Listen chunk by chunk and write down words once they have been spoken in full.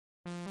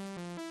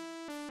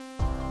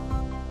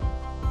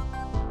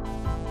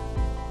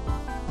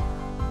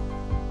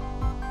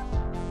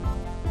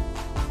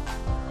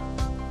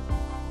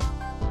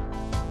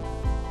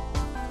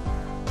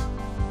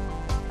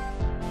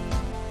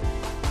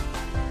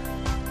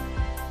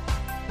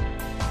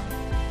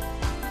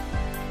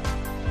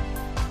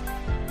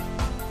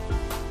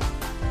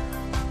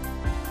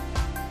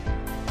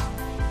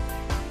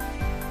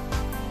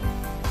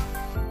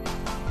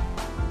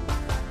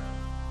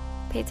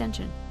pay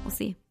attention. We'll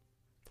see.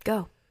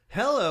 Go.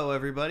 Hello,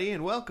 everybody,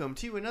 and welcome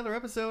to another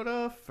episode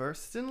of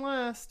First and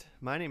Last.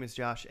 My name is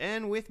Josh,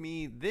 and with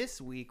me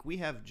this week we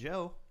have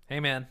Joe. Hey,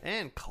 man.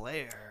 And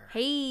Claire.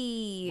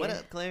 Hey. What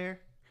up, Claire?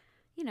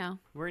 You know.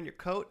 Wearing your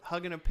coat,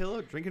 hugging a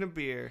pillow, drinking a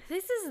beer.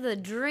 This is the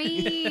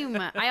dream.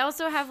 I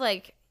also have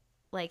like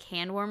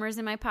hand warmers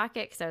in my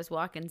pocket because I was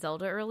walking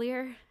Zelda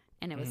earlier,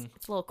 and it's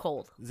a little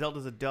cold.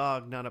 Zelda's a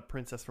dog, not a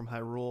princess from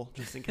Hyrule,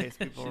 just in case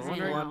people are She's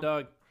wondering. a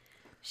Dog.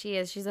 She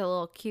is. She's a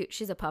little cute.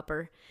 She's a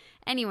pupper.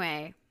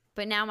 Anyway,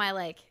 but now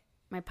my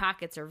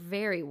pockets are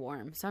very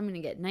warm, so I'm going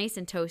to get nice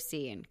and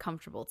toasty and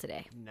comfortable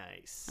today.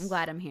 Nice. I'm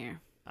glad I'm here.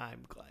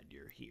 I'm glad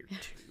you're here,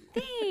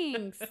 too.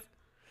 Thanks.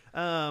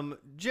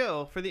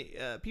 Joe, for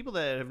the people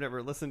that have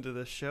never listened to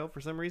this show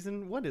for some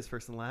reason, what is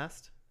First and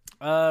Last?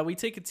 We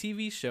take a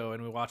TV show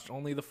and we watched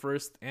only the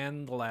first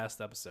and the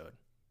last episode.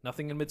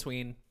 Nothing in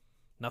between.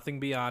 Nothing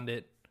beyond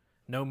it.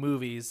 No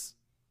movies.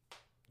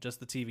 Just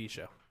the TV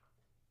show.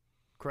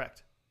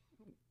 Correct.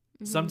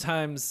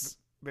 Sometimes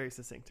Very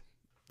succinct.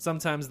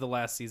 the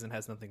last season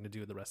has nothing to do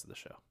with the rest of the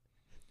show.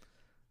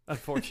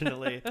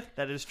 Unfortunately,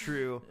 that is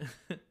true.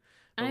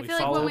 And I we feel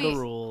like follow the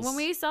rules. when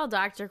we saw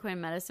Dr. Quinn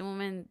Medicine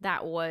Woman,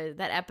 that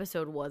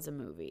episode was a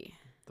movie.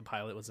 The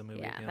pilot was a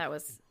movie. Yeah, that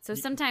was. So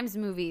sometimes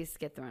movies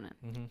get thrown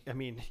in. I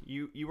mean,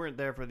 you weren't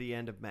there for the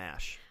end of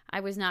MASH. I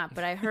was not,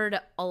 but I heard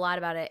a lot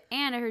about it,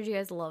 and I heard you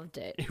guys loved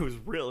it. It was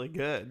really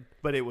good,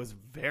 but it was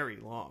very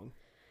long.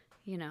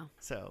 You know.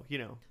 So,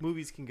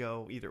 movies can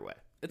go either way.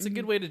 It's a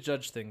good way to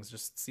judge things.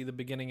 Just see the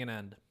beginning and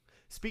end.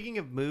 Speaking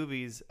of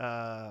movies,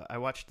 I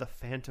watched The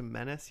Phantom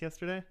Menace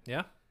yesterday.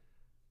 Yeah?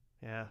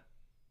 Yeah.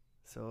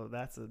 So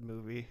that's a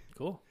movie.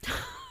 Cool.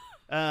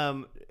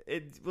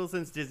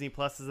 Since Disney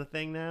Plus is a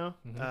thing now.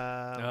 You're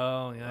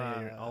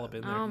all up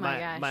in there. Oh my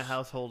gosh. My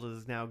household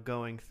is now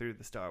going through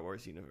the Star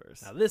Wars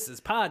universe. Now this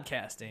is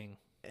podcasting.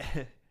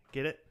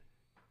 Get it?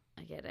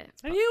 I get it.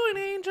 Are you an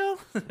angel?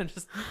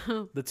 Just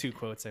the two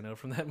quotes I know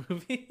from that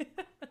movie.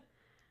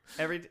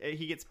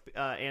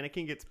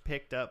 Anakin gets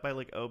picked up by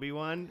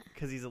Obi-Wan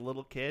because he's a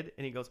little kid,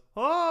 and he goes,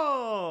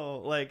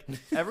 "Oh!" Like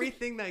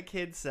everything that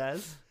kid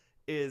says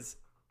is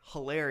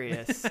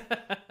hilarious.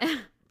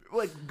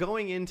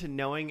 Going into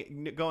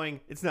going,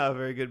 it's not a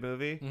very good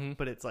movie,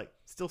 but it's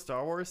still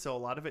Star Wars, so a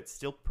lot of it's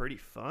still pretty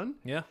fun.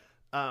 Yeah.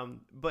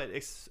 But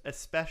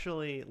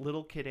especially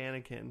little kid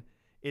Anakin,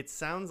 it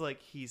sounds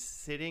like he's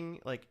sitting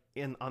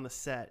on the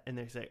set, and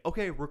they say,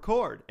 "Okay,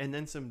 record," and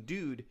then some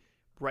dude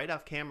right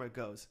off camera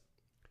goes,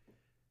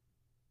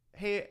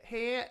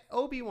 Hey,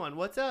 Obi-Wan,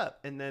 what's up?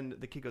 And then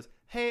the kid goes,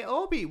 "Hey,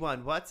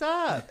 Obi-Wan, what's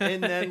up?"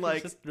 And then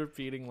just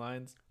repeating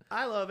lines.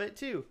 "I love it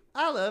too.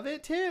 I love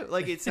it too."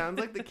 It sounds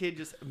like the kid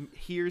just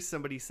hears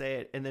somebody say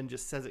it and then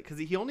just says it, because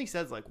he only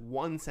says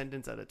one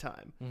sentence at a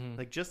time,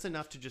 just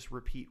enough to just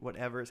repeat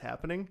whatever is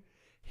happening.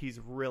 He's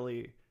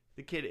really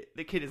the kid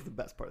is the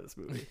best part of this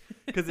movie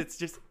because it's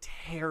just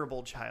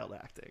terrible child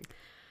acting.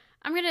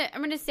 I'm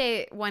gonna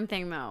say one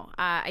thing though.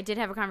 I did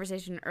have a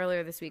conversation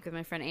earlier this week with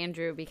my friend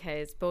Andrew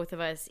because both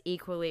of us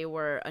equally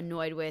were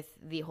annoyed with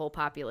the whole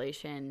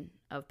population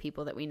of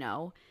people that we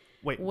know.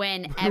 Wait,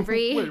 when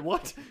wait,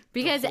 what?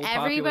 Because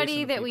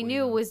everybody that we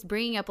knew was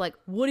bringing up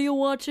what are you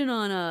watching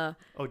on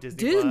Disney?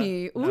 Ooh,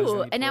 Disney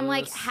and I'm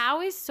like, Plus.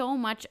 how is so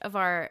much of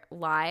our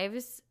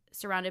lives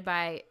surrounded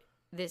by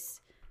this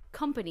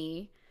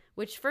company?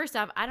 Which, first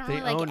off, I don't They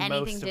really like own anything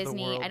most of the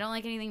Disney. world. I don't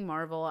like anything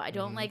Marvel. I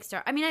don't like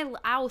Star. I mean,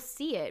 I'll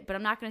see it, but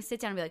I'm not going to sit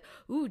down and be like,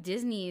 "Ooh,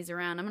 Disney's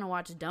around. I'm going to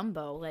watch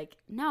Dumbo."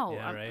 No,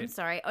 Yeah, I'm right.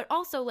 sorry.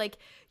 Also,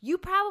 you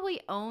probably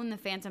own The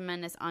Phantom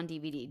Menace on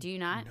DVD. Do you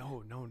not?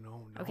 No.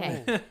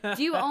 Okay.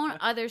 Do you own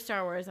other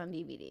Star Wars on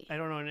DVD? I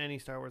don't own any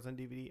Star Wars on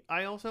DVD.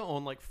 I also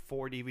own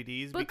 4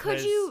 DVDs. But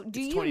because do you it's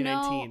know?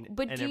 2019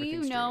 But and do you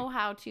everything's know streaming.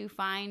 how to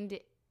find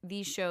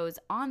these shows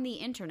on the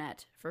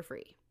internet for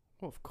free?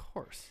 Well, of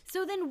course.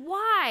 So then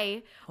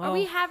why are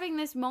we Well- having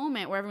this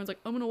moment where everyone's like,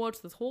 "I'm going to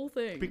watch this whole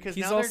thing"? Because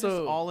He's now they're just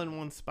also- all in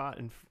one spot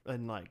and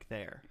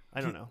there. I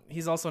don't know.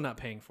 He's also not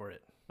paying for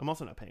it. I'm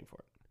also not paying for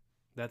it.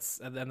 That's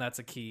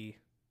a key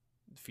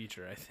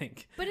feature, I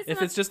think. But it's if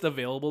not- it's just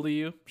available to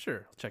you,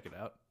 sure, check it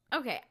out.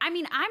 Okay. I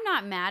mean, I'm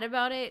not mad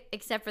about it,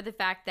 except for the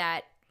fact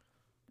that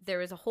there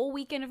was a whole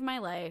weekend of my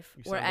life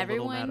You where sound a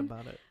little everyone.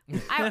 mad about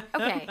it.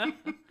 Okay.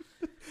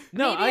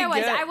 No, Maybe I was.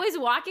 get- I was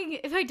walking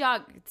my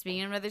dog,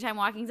 speaking another time,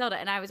 walking Zelda,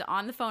 and I was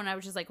on the phone. And I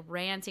was just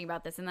ranting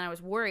about this, and then I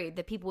was worried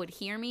that people would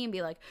hear me and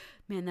be like,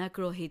 "Man, that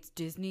girl hates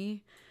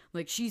Disney.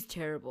 She's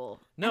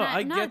terrible." No, And I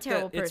I'm not get a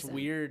terrible that. person. It's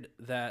weird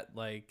that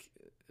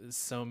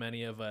so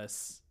many of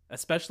us,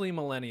 especially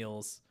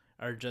millennials,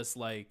 are just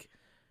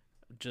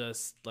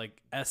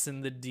S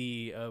and the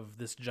D of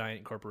this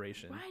giant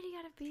corporation, Why do you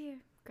gotta be a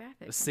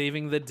graphic?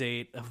 saving the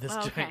date of this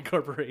Okay. giant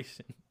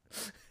corporation.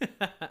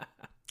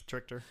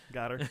 Tricked her.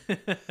 Got her.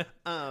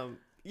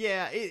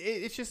 Yeah,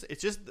 it's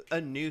just a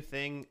new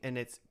thing, and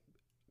it's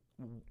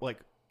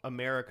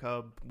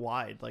America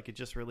wide. It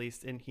just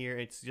released in here.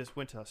 It's just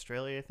went to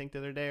Australia, I think, the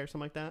other day or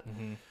something like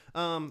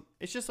that.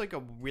 It's just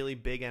a really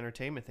big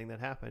entertainment thing that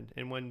happened,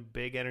 and when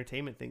big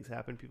entertainment things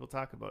happen, people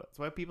talk about it. That's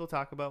why people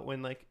talk about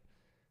when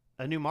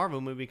a new Marvel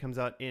movie comes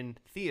out in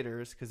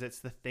theaters because it's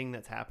the thing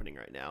that's happening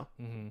right now.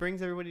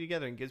 Brings everybody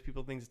together and gives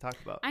people things to talk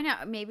about. I know.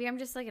 Maybe I'm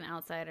just like an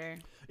outsider.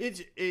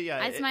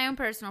 It's my own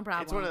personal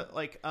problem. It's one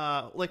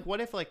of like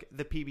what if like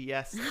the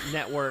PBS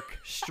network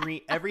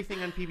stream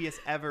everything on PBS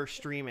ever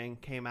streaming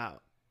came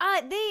out?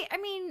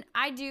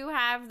 I do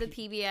have the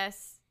PBS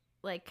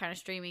like kind of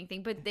streaming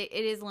thing, but it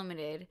is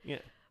limited. Yeah.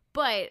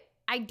 But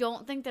I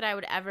don't think that I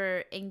would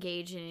ever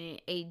engage in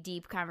a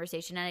deep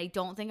conversation, and I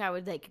don't think I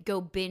would like go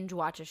binge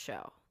watch a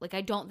show. Like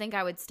I don't think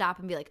I would stop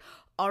and be like,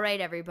 "All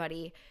right,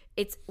 everybody,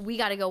 we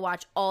got to go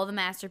watch all the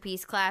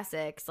Masterpiece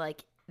classics.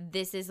 Like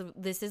this is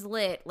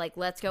lit. Like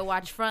let's go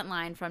watch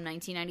Frontline from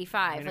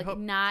 1995." Like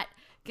not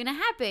gonna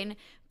happen.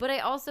 But I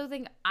also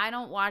think I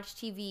don't watch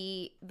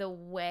TV the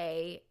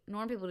way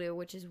normal people do,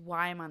 which is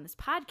why I'm on this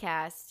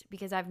podcast,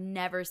 because I've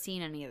never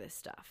seen any of this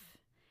stuff,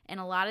 and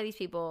a lot of these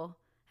people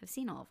have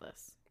seen all of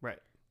this. Right.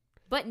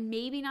 But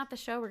maybe not the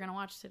show we're going to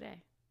watch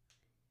today.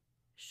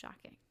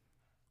 Shocking.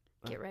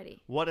 Get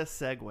ready. What a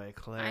segue,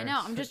 Claire. I know.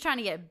 I'm just trying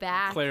to get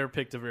back. Claire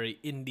picked a very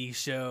indie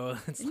show.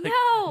 It's like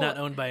No. not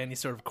owned by any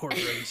sort of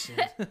corporation.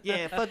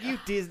 Yeah, fuck you,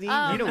 Disney. You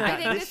don't I got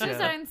think this this was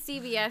show. on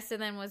CBS and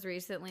then was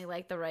recently,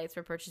 like, the rights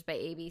were purchased by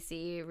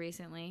ABC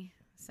recently.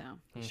 So,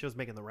 The show's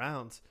making the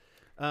rounds.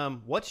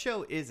 What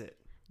show is it?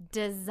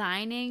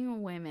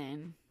 Designing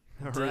Women.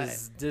 All right.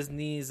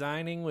 Disney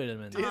designing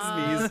women.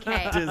 Disney's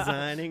Okay.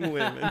 Designing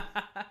Women.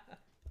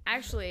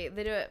 Actually,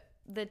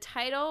 the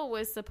title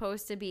was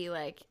supposed to be,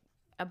 like,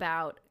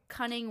 about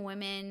cunning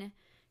women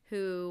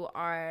who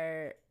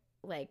are,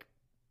 like,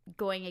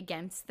 going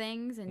against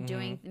things and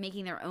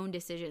making their own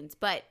decisions.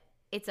 But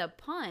it's a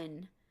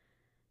pun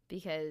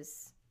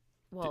because,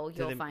 well,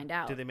 you'll find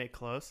out. Did they make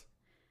clothes?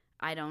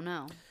 I don't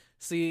know.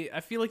 See, I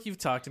feel like you've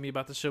talked to me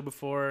about the show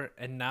before,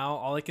 and now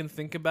all I can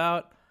think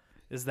about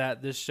is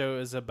that this show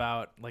is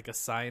about like a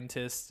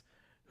scientist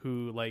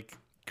who like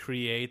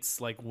creates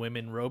like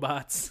women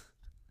robots.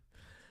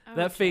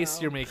 That face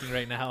Joe. you're making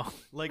right now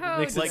Like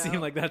makes Joe. it seem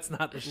like that's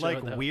not the show.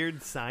 like though.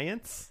 weird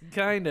science?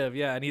 Kind of,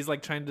 yeah. And he's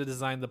like trying to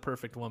design the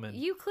perfect woman,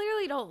 You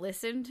clearly don't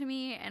listen to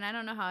me, and I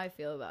don't know how I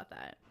feel about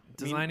that.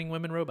 designing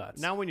women robots.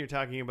 Now when you're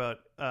talking about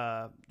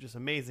just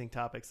amazing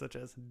topics such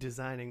as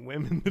designing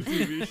women, the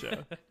TV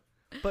show.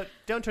 But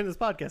don't turn this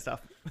podcast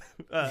off.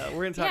 We're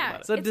going to talk Yeah.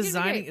 about it. So It's gonna be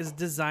designing great. is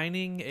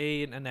designing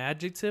an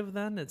adjective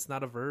then? It's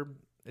not a verb.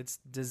 It's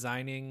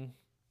designing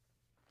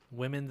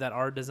women that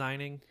are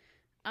designing.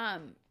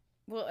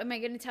 Well, am I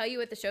going to tell you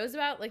what the show's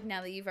about? Like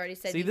now that you've already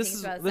said See, these this things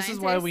is about this is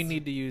why we scientists?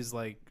 need to use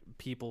like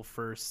people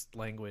first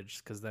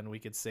language, because then we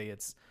could say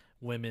it's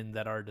women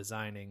that are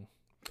designing.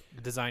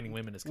 Designing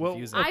women is Well,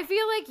 confusing. I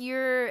feel like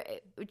you're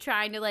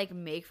trying to like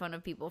make fun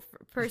of people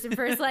person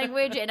first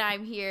language, and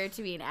I'm here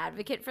to be an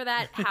advocate for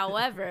that.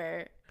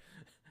 However,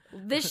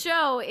 this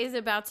show is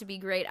about to be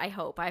great. I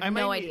hope. I have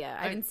no might be- idea.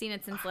 I haven't seen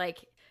it since like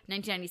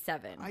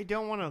 1997. I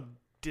don't want to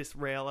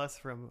disrail us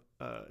from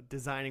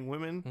designing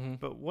women,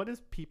 but what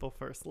is people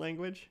first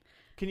language?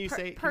 Can you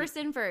say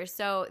person first?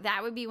 So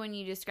that would be when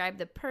you describe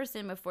the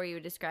person before you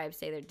would describe,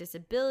 say, their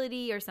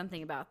disability or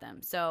something about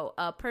them. So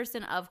a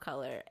person of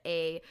color,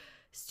 a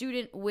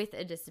student with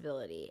a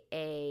disability,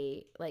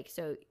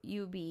 so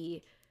you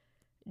be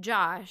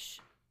Josh,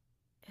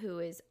 who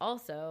is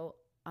also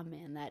a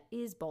man that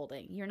is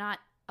balding. You're not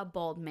a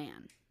bald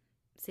man.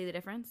 See the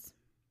difference?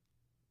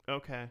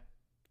 Okay.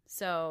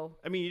 So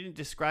I mean, you didn't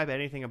describe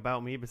anything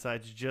about me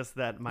besides just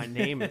that my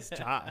name is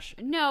Josh.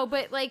 no,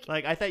 but like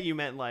Like, I thought you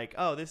meant like,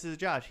 oh, this is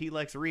Josh. He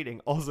likes reading.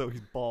 Also,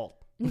 he's bald.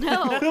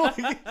 no.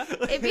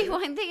 It'd be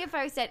one thing if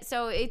I said,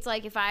 so it's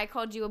like if I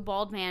called you a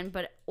bald man,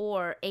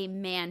 or a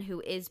man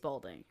who is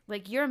balding.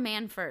 Like you're a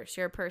man first,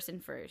 you're a person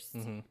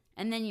 1st,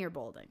 and then you're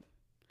balding.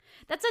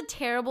 That's a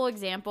terrible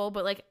example,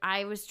 but like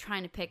I was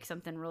trying to pick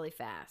something really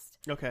fast.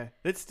 Okay.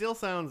 It still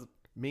sounds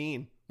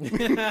mean.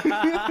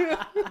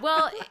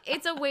 Well,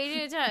 it's a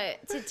way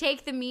to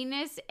take the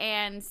meanness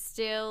and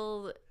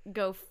still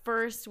go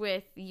first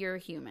with you're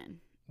human.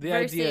 The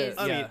idea, versus-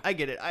 I yeah. mean, I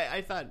get it.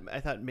 I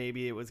thought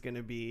maybe it was going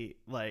to be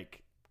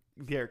like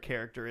their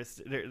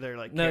characteristics, their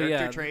like No,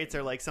 character yeah. traits,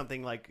 or like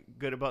something like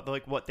good about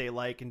like what they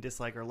like and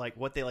dislike, or like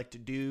what they like to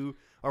do,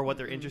 or what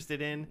they're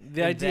interested in.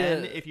 The And idea-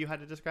 then if you had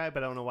to describe,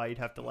 but I don't know why you'd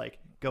have to like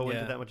go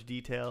into Yeah. that much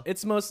detail.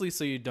 It's mostly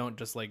so you don't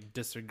just like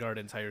disregard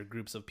entire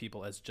groups of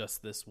people as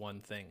just this one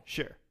thing.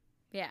 Sure,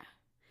 Yeah.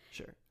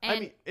 sure. And I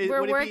mean,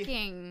 we're would it be-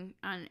 working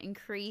on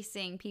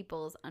increasing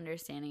people's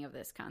understanding of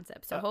this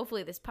concept. So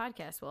hopefully this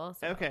podcast will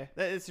also help. Okay,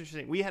 that is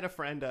interesting. We had a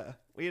friend.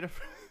 We had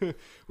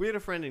a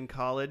friend in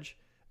college,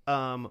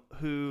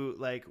 who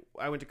like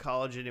I went to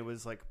college and it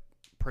was like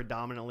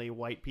predominantly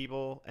white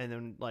people, and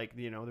then like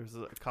there's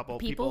a couple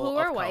People people who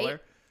of are white.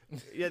 color.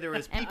 Yeah, there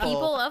was And people,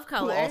 people of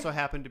color. who also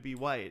happened to be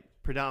white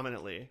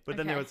predominantly, but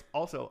then there Okay. was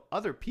also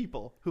other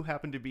people who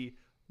happened to be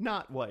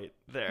not white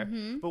there.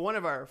 Mm-hmm. But one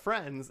of our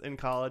friends in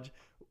college,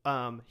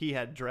 he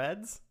had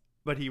dreads,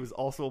 but he was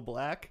also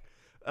black.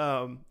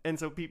 And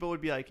so people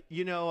would be like,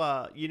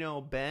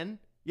 Ben?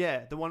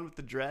 Yeah, the one with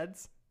the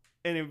dreads.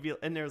 And it would be,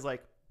 and there's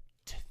like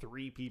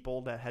 3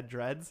 people that had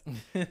dreads.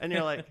 And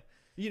you're like,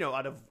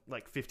 out of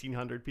like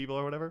 1,500 people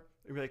or whatever,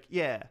 you'd be like,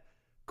 yeah,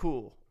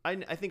 cool. I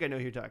think I know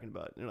who you're talking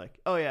about. And they're like,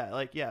 oh yeah,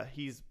 like yeah,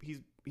 he's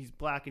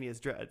black and he has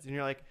dreads. And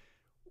you're like,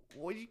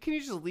 well, can you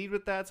just lead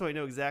with that so I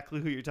know exactly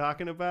who you're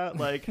talking about?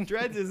 Like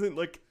dreads isn't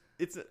like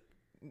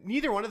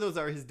neither one of those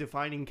are his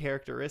defining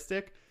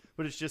characteristic,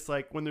 but it's just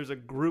like when there's a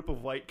group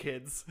of white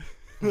kids.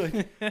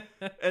 Like,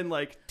 and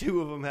like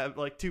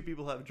two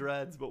people have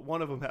dreads, but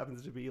one of them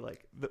happens to be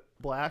like the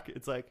black.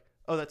 It's like,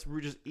 oh, that's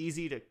just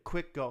easy to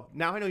quick go.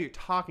 Now I know who you're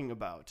talking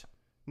about,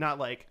 not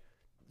like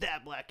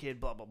that black kid,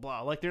 blah blah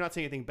blah. Like they're not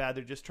saying anything bad.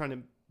 They're just trying to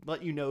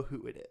let you know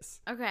who it is.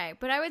 Okay,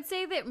 but I would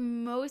say that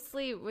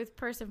mostly with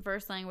person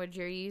first language,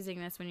 you're using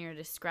this when you're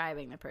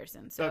describing the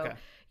person. So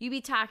you'd be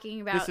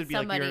talking about this would be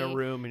somebody, like you're in a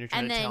room and you're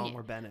trying to tell them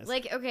where Ben is.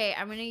 Like, okay,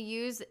 I'm going to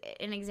use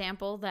an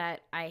example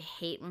that I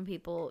hate when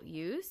people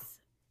use,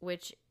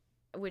 which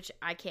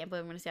I can't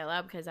believe I'm going to say out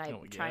loud because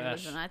I'm trying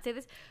to not say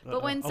this.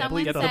 But when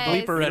someone says,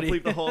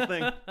 bleep the whole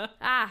thing.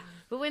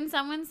 But when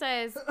someone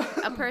says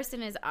a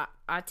person is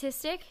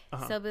autistic,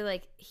 so they'll be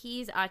like,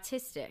 he's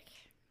autistic.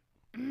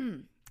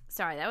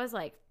 Sorry, that was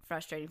like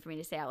frustrating for me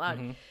to say out loud.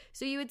 Mm-hmm.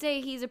 So you would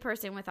say he's a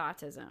person with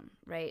autism,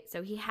 right?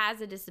 So he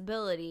has a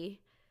disability,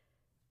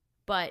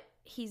 but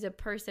he's a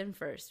person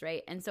first,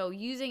 right? And so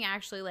using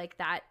actually like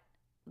that,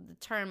 the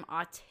term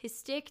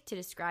autistic to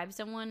describe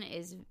someone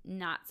is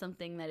not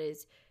something that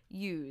is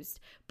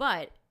used.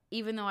 But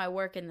even though I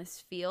work in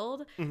this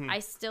field, I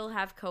still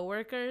have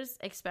coworkers,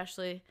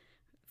 especially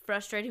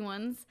frustrating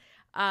ones,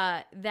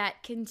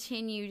 that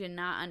continue to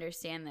not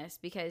understand this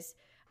because,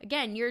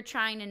 again, you're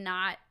trying to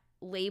not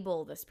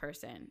label this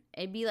person.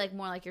 It'd be like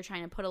more like you're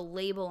trying to put a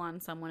label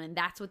on someone and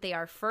that's what they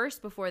are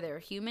first before they're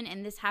human.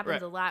 And this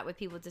happens a lot with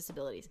people with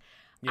disabilities.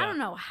 Yeah. I don't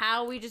know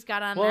how we just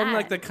got on that. Well, and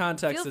like the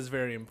context is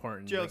very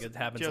important. Like it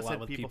happens a lot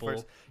with people.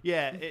 First.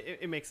 Yeah,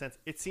 it makes sense.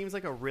 It seems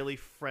like a really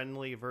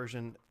friendly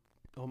version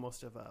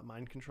almost of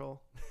mind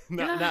control.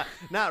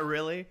 not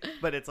really,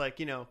 but it's like,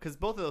 because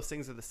both of those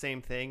things are the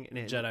same thing.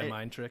 And Jedi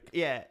mind trick.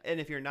 Yeah, and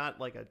if you're not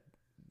like a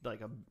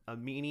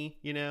meanie,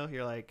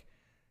 you're like,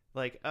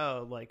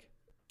 oh, like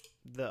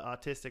the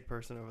autistic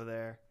person over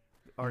there,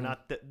 or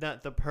not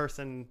the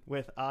person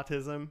with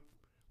autism.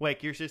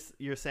 Like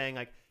you're saying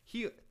like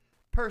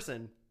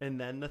person and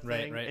then the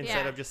thing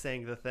instead of just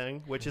saying the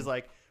thing, which is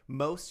like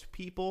most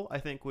people I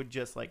think would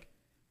just like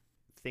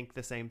think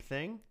the same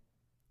thing,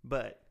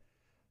 but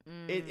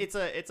it's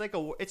just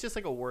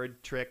like a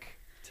word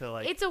trick to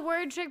like. It's a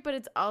word trick, but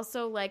it's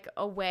also like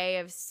a way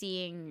of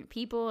seeing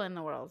people in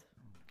the world.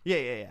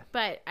 Yeah.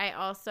 But I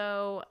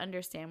also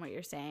understand what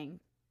you're saying,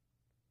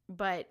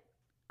 but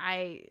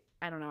I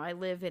don't know. I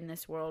live in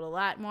this world a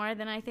lot more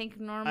than I think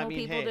normal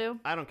people do.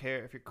 I don't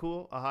care. If you're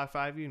cool, I'll high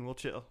five you and we'll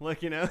chill.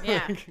 Like,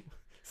 Yeah.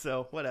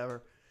 So,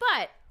 whatever.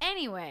 But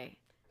anyway.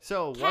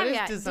 So, what is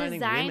designing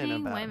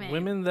women about?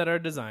 Women that are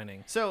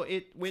designing. So,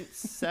 it went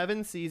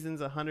 7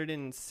 seasons,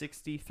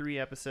 163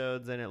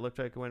 episodes, and it looked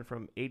like it went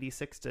from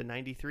 86 to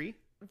 93.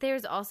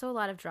 There's also a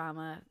lot of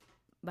drama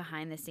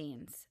behind the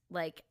scenes.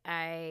 Like,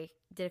 I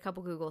did a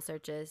couple Google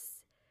searches.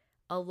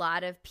 A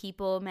lot of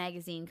People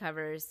magazine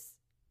covers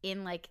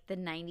in like the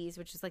 90s,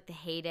 which is like the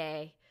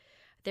heyday.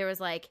 There was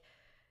like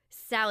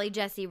Sally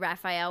Jesse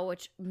Raphael,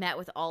 which met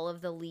with all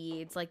of the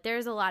leads. Like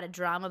there's a lot of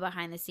drama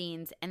behind the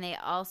scenes. And they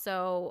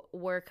also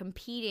were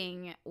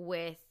competing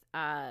with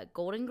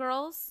Golden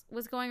Girls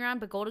was going around,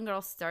 but Golden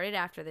Girls started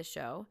after the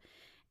show.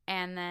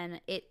 And then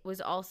it was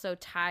also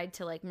tied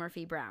to like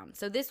Murphy Brown.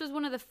 So this was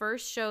one of the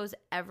first shows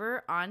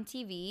ever on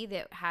TV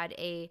that had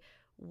a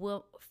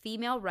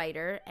female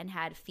writer and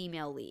had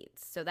female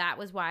leads. So that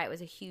was why it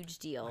was a huge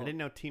deal. I didn't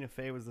know Tina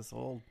Fey was this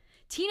old.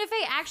 Tina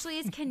Fey actually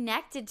is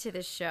connected to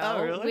the show,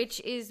 oh, really? Which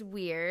is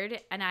weird.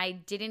 And I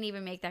didn't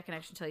even make that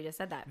connection until you just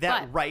said that.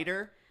 That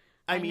writer?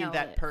 I mean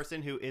that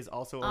person who is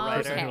also a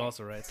writer. Person who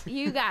also writes.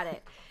 You got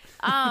it.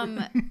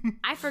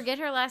 I forget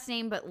her last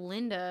name, but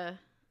Linda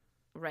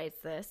writes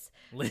this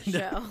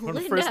show. On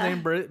a first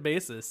name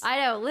basis. I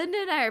know. Linda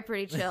and I are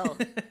pretty chill.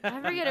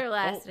 I forget her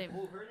last name.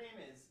 Well, her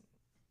name is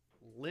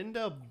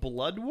Linda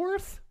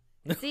Bloodworth?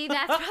 See,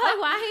 that's probably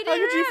why he How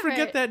didn't did you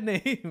forget that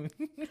name?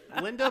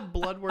 Linda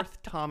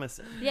Bloodworth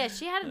Thomason. Yeah,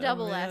 she had a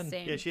double last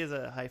name. Yeah, she has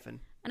a hyphen.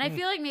 And I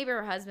feel like maybe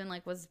her husband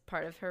was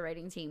part of her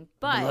writing team.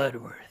 But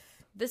Bloodworth.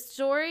 The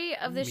story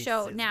of the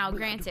show, now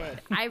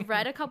granted, I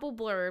read a couple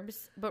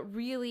blurbs, but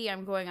really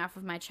I'm going off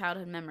of my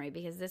childhood memory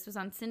because this was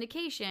on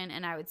syndication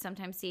and I would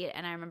sometimes see it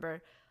and I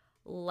remember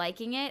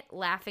liking it,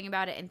 laughing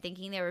about it, and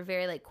thinking they were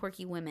very like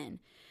quirky women.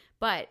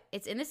 But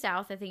it's in the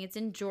South. I think it's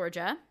in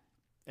Georgia.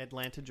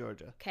 Atlanta,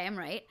 Georgia. Okay, I'm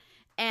right.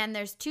 And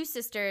there's 2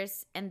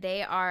 sisters, and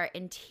they are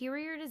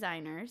interior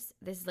designers.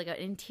 This is like an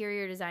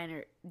interior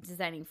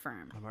designing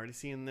firm. I'm already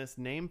seeing this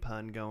name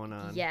pun going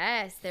on.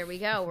 Yes, there we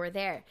go. We're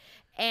there.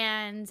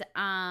 And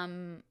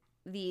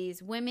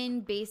these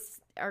women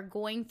are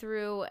going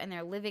through, and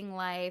they're living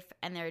life,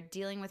 and they're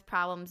dealing with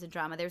problems and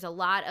drama. There's a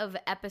lot of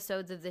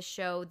episodes of the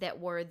show that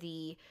were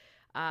the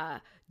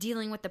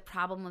dealing with the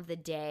problem of the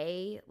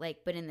day, like,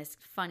 but in this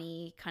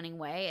funny, cunning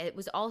way. It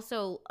was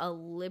also a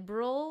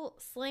liberal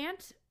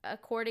slant,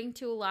 according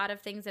to a lot of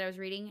things that I was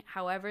reading.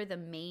 However, the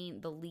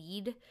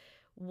lead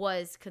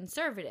was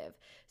conservative.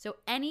 So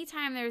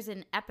anytime there's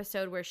an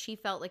episode where she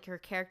felt like her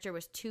character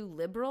was too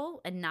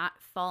liberal and not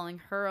following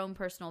her own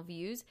personal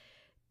views,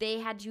 they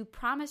had to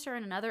promise her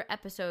in another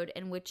episode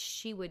in which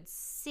she would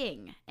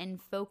sing and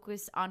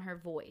focus on her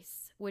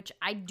voice, which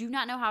I do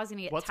not know how I was going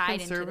to get What's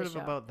tied into the show.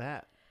 conservative about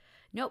that?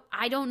 Nope,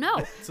 I don't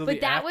know. So but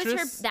the that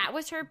actress-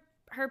 was her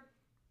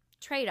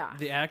trade-off.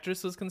 The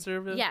actress was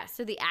conservative? Yeah,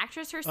 so the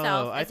actress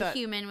herself as a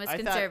human was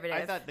conservative.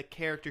 I thought the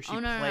character she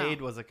No.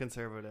 played was a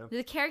conservative.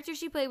 The character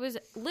she played was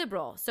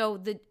liberal. So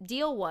the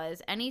deal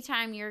was,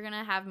 anytime you're going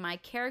to have my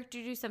character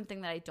do something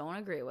that I don't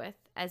agree with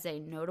as a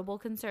notable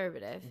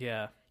conservative,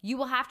 Yeah. you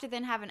will have to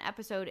then have an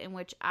episode in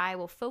which I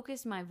will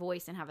focus my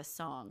voice and have a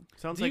song.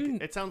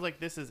 It sounds like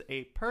this is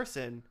a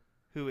person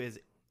who is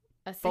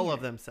A full singer.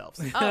 of themselves.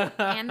 Oh,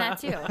 and that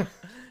too.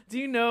 Do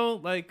you know,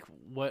 like,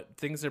 what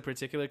things are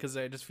particular? Because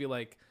I just feel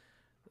like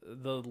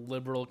the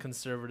liberal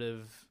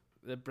conservative,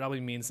 it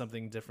probably means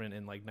something different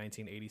in, like,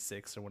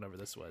 1986 or whenever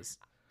this was.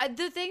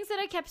 The things that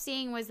I kept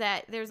seeing was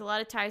that there's a lot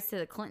of ties to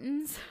the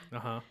Clintons.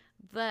 Uh-huh.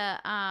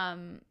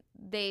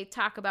 They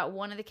talk about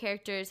one of the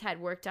characters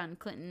had worked on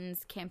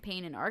Clinton's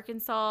campaign in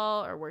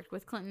Arkansas or worked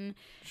with Clinton.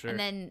 Sure. And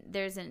then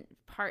there's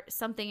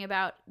something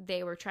about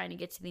they were trying to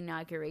get to the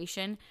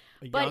inauguration.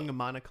 Young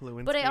Monica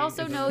Lewinsky. But I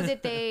also know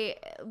that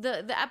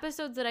the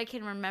episodes that I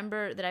can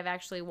remember that I've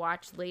actually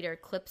watched later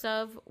clips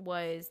of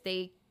was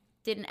they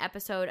did an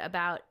episode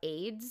about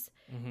AIDS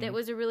that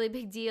was a really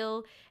big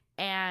deal.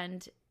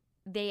 And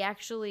they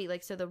actually,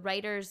 like, so the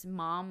writer's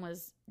mom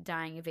was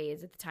dying of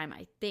AIDS at the time,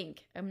 I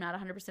think. I'm not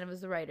 100% if it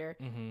was the writer.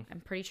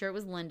 I'm pretty sure it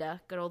was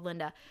Linda, good old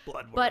Linda.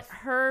 Bloodworth. But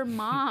her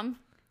mom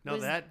No,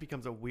 was, that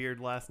becomes a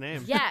weird last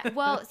name. yeah,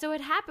 well, so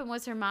what happened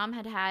was her mom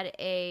had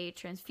a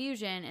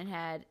transfusion and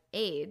had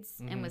AIDS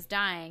and was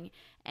dying.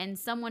 And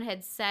someone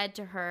had said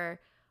to her,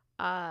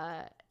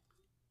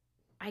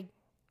 I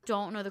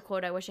don't know the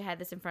quote. I wish I had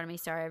this in front of me.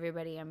 Sorry,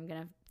 everybody. I'm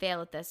going to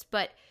fail at this.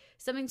 But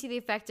something to the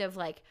effect of,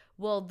 like,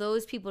 well,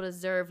 those people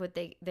deserve what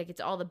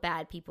it's all the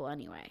bad people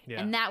anyway.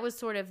 Yeah. And that was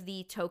sort of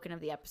the token of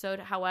the episode.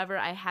 However,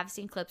 I have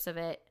seen clips of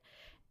it,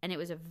 and it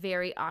was a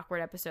very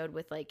awkward episode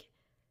with, like,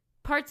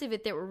 parts of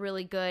it that were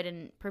really good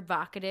and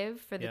provocative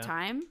for the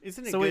time.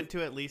 Isn't it So good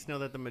to at least know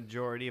that the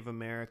majority of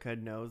America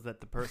knows that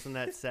the person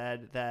that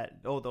said that,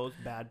 oh, those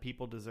bad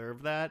people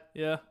deserve that,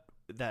 Yeah.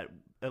 that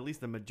at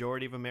least the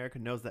majority of America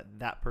knows that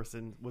that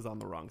person was on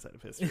the wrong side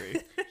of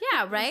history.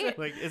 Yeah, right?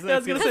 Like, isn't I that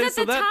was gonna good? say, Because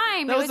at the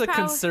time, that it was was a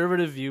probably-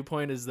 conservative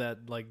viewpoint, is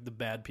that, like, the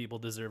bad people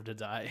deserve to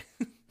die.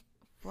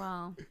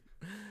 Well,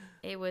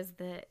 it was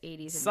the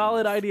 80s and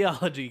Solid 90s.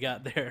 ideology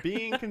got there.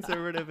 Being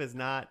conservative is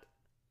not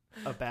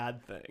a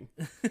bad thing.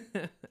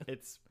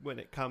 It's when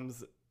it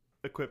comes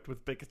equipped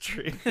with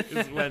bigotry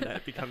is when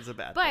that becomes a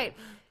bad But thing.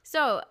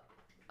 so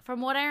from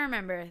what I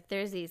remember,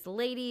 there's these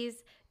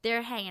ladies,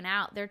 they're hanging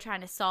out, they're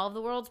trying to solve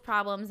the world's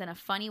problems in a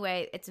funny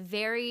way. It's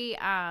very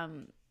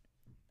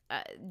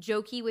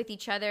jokey with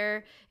each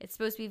other. It's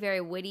supposed to be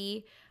very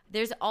witty.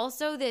 There's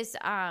also this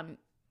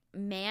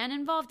man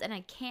involved,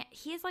 and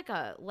he has like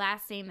a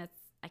last name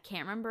I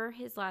can't remember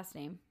his last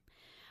name.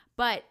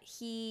 But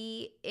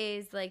he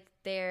is like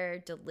their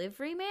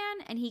delivery man,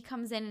 and he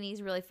comes in and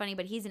he's really funny,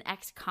 but he's an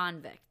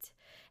ex-convict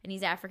and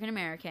he's African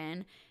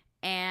American.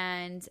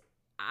 And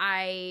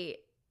I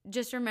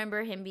just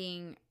remember him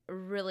being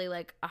really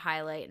like a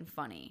highlight and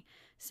funny.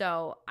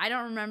 So I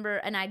don't remember,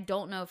 and I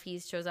don't know if he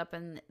shows up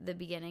in the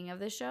beginning of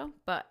this show,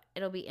 but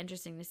it'll be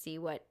interesting to see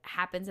what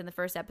happens in the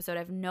first episode. I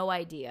have no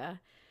idea.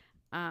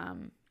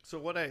 So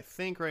what I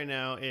think right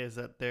now is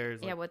that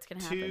there's like what's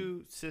gonna happen?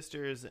 two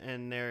sisters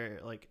and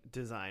they're like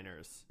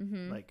designers,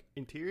 like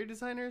interior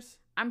designers.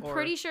 I'm Or-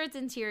 pretty sure it's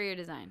interior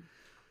design.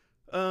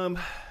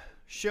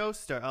 Show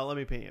star. Oh, let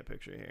me paint you a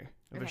picture here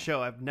of a Okay.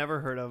 show I've never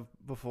heard of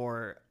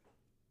before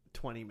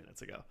 20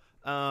 minutes ago.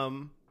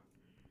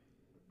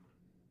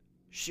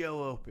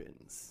 Show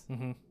opens.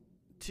 Mhm.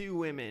 Two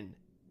women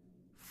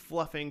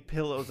fluffing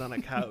pillows on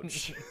a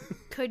couch.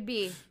 Could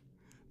be.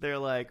 They're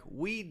like,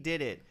 we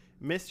did it.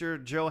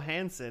 Mr.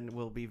 Johansson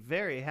will be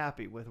very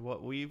happy with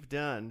what we've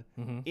done.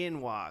 In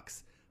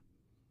walks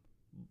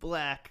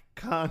black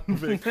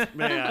convict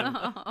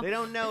man. They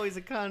don't know he's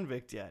a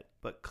convict yet,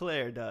 but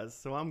Claire does,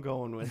 so I'm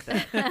going with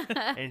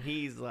that. And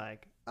he's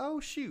like, oh,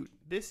 shoot,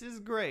 this is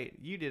great.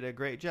 You did a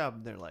great job.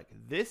 And they're like,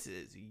 this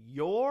is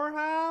your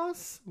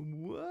house?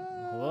 Whoa.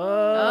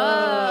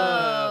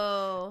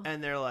 Oh.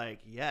 And they're like,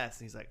 yes.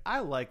 And he's like, I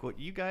like what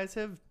you guys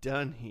have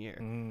done here.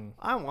 Mm.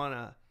 I want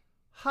to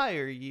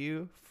hire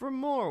you for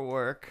more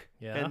work.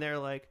 Yeah. And they're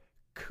like,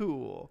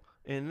 cool.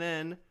 And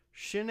then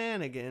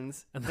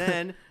shenanigans.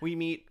 Then we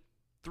meet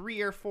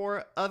 3 or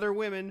 4 other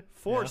women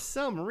for Yeah.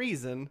 some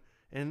reason.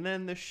 And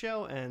then the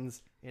show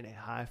ends in a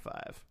high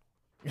five.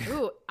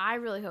 Ooh, I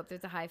really hope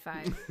there's a high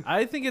five.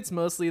 I think it's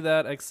mostly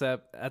that,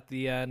 except at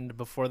the end,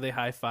 before they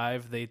high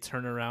five, they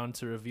turn around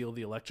to reveal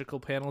the electrical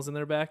panels in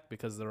their back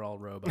because they're all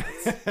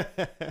robots.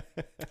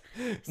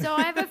 So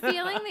I have a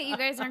feeling that you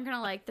guys aren't going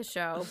to like the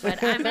show,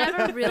 but I'm going to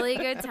have a really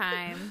good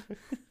time.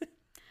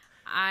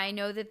 I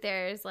know that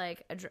there's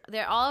like,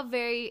 they're all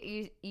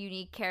very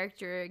unique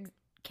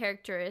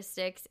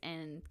characteristics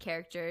and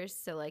characters.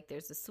 So like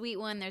there's the sweet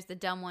one, there's the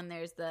dumb one,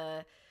 there's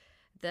the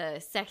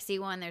sexy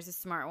one, there's a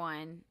smart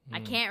one. I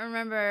can't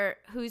remember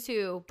who's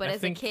who, but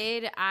as a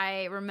kid,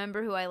 I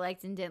remember who I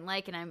liked and didn't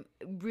like, and I'm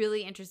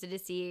really interested to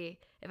see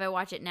if I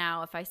watch it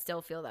now, if I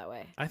still feel that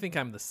way. I think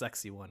I'm the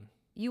sexy one.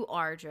 You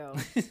are, Joe.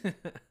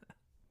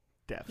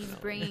 Definitely. He's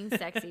bringing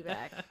sexy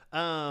back.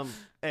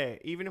 Hey,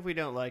 even if we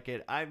don't like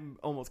it, I'm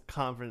almost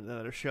confident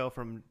that a show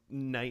from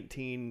late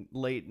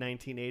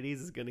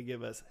 1980s is going to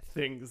give us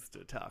things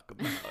to talk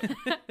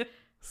about.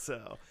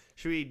 So,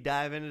 should we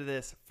dive into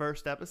this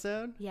first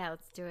episode? Yeah,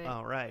 let's do it.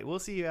 All right. We'll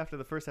see you after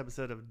the first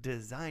episode of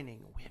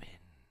Designing Women.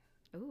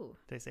 Ooh.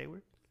 Did I say a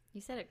word?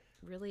 You said it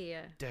really...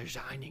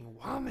 Designing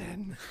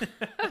Woman.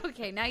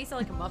 Okay, now you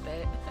sound like a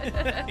Muppet.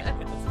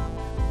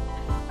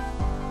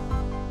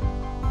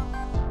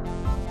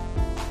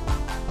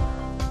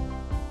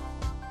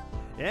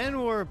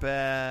 And we're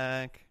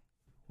back.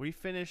 We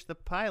finished the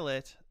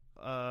pilot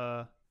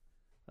of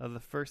the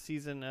first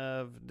season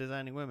of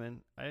Designing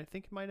Women. I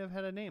think it might have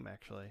had a name,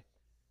 actually.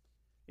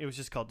 It was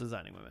just called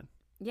Designing Women.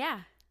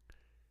 Yeah.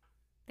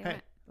 Hey,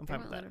 I'm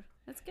fine with that.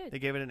 That's good. They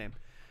gave it a name.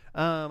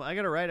 I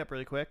got a write-up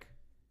really quick.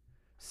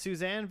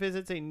 Suzanne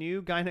visits a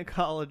new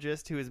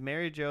gynecologist who is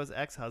Mary Jo's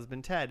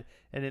ex-husband, Ted,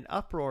 and an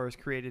uproar is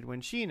created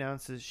when she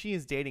announces she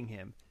is dating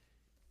him.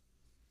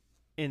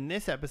 In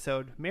this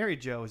episode, Mary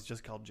Jo is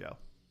just called Jo.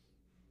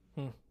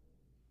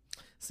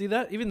 See,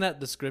 that even that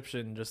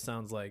description just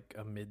sounds like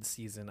a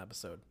mid-season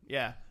episode.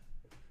 Yeah.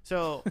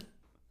 So,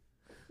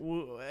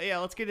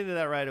 let's get into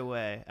that right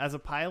away. As a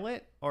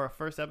pilot or a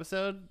first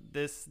episode,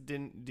 this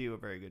didn't do a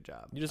very good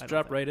job. You just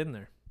drop right in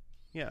there.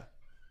 Yeah.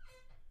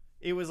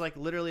 It was like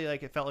literally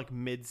like it felt like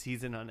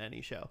mid-season on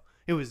any show.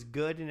 It was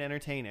good and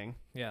entertaining.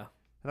 Yeah.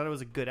 I thought it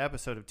was a good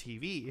episode of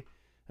TV.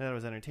 I thought it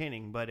was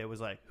entertaining, but it was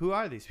like, who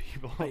are these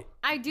people?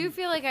 I do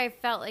feel like I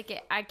felt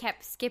like I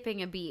kept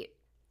skipping a beat.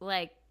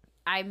 Like,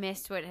 I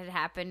missed what had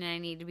happened, and I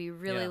need to be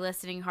really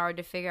listening hard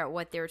to figure out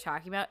what they were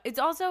talking about. It's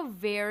also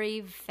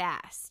very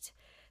fast.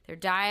 Their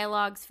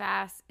dialogue's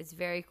fast. It's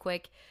very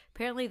quick.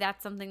 Apparently,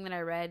 that's something that I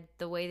read.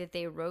 The way that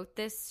they wrote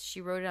this, she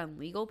wrote it on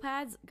legal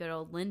pads. Good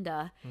old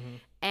Linda. Mm-hmm.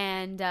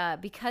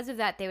 And because of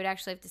that, they would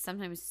actually have to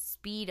sometimes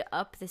speed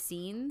up the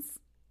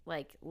scenes,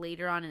 like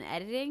later on in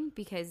editing,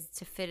 because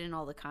to fit in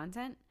all the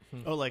content.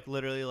 Oh, like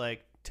literally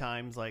like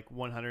times like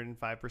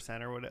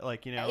 105% or what,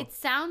 like, you know. It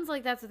sounds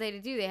like that's what they had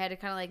to do. They had to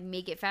kind of like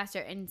make it faster.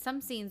 And some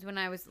scenes when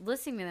I was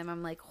listening to them,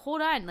 I'm like,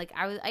 hold on. Like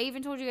I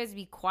even told you guys to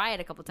be quiet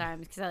a couple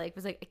times because I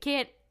was like, I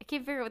can't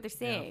figure out what they're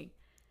saying. Yeah.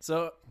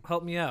 So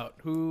help me out.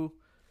 Who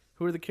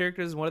are the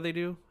characters and what do they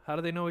do? How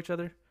do they know each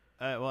other?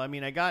 Well, I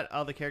mean, I got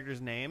all the characters'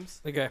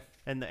 names. Okay.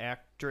 And the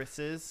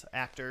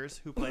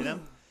actors who play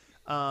them.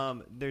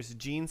 There's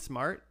Jean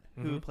Smart,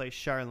 who plays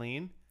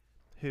Charlene,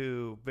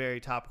 who very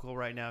topical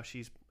right now.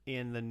 She's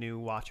in the new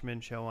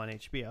Watchmen show on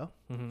HBO.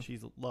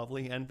 She's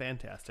lovely and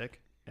fantastic,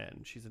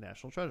 and she's a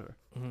national treasure.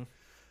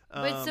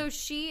 But so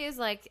she is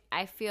like,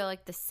 I feel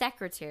like the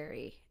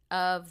secretary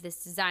of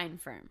this design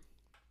firm.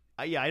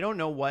 Yeah, I don't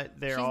know what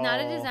they're She's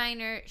not a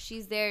designer.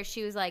 She's there.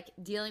 She was like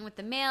dealing with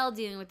the mail,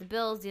 dealing with the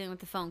bills, dealing with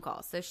the phone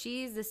calls. So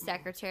she's the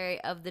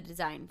secretary of the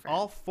design firm.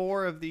 All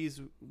four of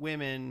these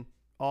women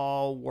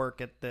all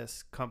work at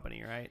this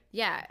company, right?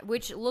 Yeah,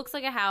 which looks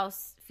like a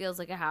house, feels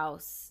like a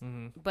house,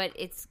 but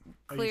it's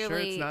clearly... Are you sure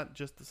it's not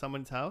just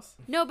someone's house?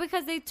 No,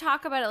 because they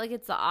talk about it like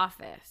it's the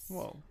office.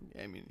 Well,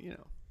 I mean, you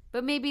know.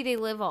 But maybe they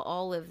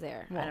all live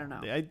there. Well, I don't know.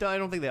 I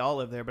don't think they all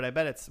live there, but I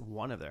bet it's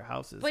one of their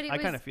houses. I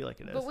kind of feel like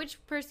it is. But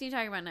which person are you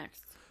talking about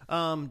next?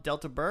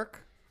 Delta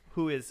Burke,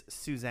 who is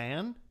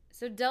Suzanne.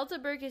 So Delta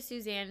Burke is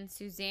Suzanne, and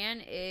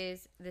Suzanne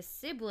is the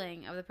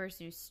sibling of the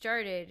person who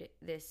started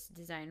this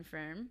design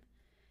firm.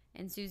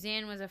 And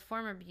Suzanne was a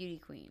former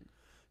beauty queen.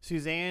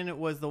 Suzanne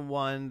was the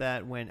one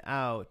that went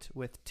out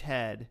with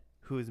Ted,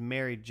 who is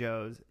Mary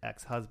Jo's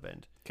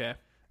ex-husband. Okay.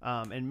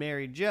 And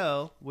Mary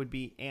Jo would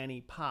be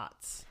Annie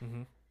Potts.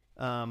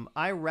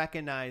 I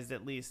recognized,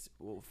 at least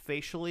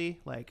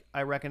facially, like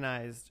I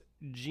recognized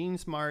Jean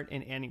Smart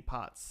and Annie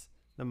Potts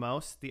the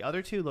most. The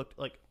other two looked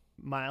like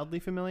mildly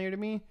familiar to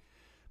me,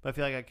 but I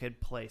feel like I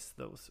could place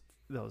those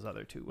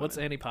other two women. What's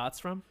Annie Potts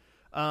from?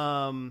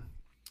 I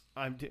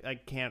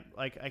guess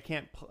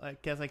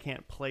I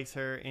can't place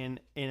her in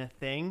a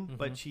thing,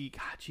 but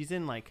she's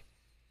in like,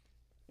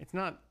 it's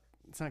not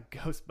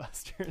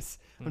Ghostbusters.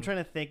 I'm trying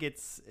to think.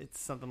 It's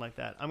something like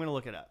that. I'm gonna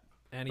look it up.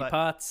 Annie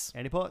Potts,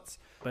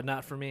 but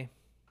not for me.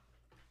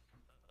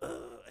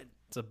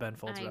 It's a Ben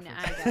Folds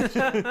reference.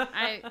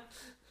 I gotcha.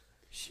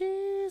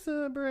 She's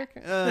a brick.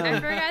 I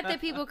forgot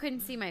that people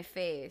couldn't see my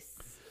face.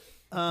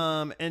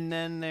 And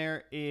then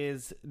there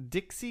is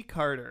Dixie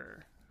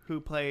Carter,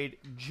 who played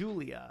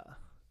Julia.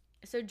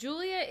 So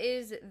Julia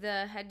is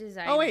the head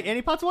designer. Oh wait,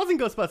 Annie Potts was in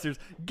Ghostbusters.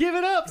 Give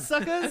it up,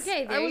 suckers.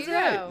 Okay, there I was you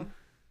right. go.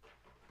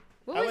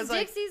 What I was was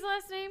like- Dixie's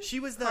last name? She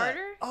was the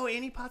Carter? Oh,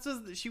 Annie Potts was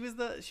she was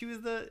the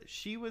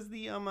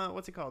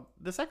what's it called?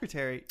 The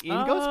secretary in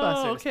Oh,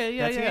 Ghostbusters. okay,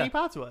 yeah, That's who yeah. Annie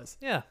Potts was.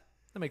 Yeah,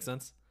 that makes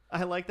sense.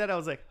 I like that. I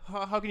was like,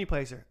 how can you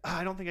place her?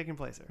 I don't think I can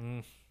place her.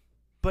 Mm.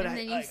 But And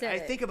then you said I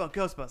it. think about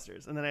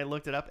Ghostbusters, and then I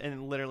looked it up,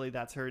 and literally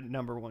that's her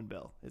number one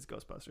bill is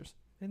Ghostbusters.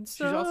 And She's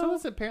so, also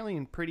was apparently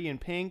in Pretty in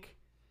Pink.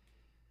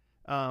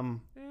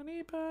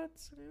 Annie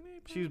Potts.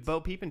 She was Bo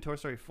Peep in Toy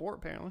Story 4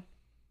 apparently.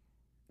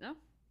 No.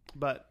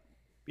 But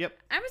yep.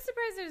 I was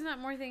surprised there's not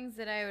more things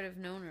that I would have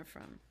known her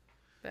from.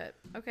 But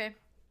okay.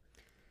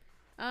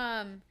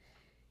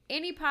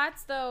 Annie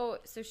Potts though,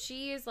 so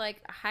she is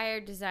like a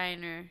hired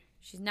designer.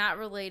 She's not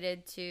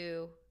related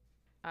to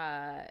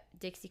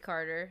Dixie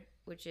Carter,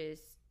 which is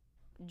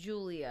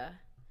Julia.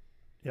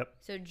 Yep.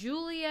 So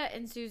Julia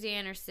and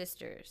Suzanne are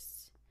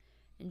sisters.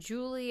 And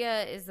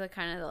Julia is the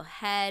kind of the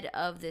head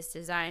of this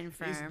design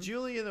firm. Is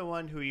Julia the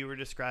one who you were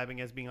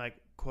describing as being like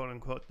quote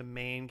unquote the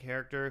main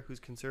character who's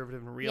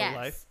conservative in real Yes.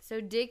 life?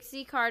 So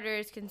Dixie Carter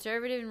is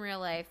conservative in real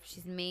life.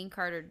 She's the main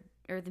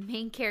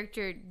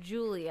character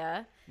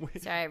Julia.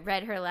 Sorry, I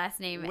read her last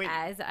name When-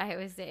 as I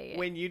was saying it.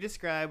 When you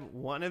describe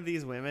one of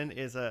these women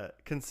is a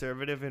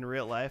conservative in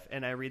real life,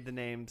 and I read the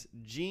names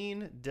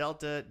Jean,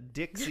 Delta,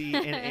 Dixie,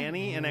 and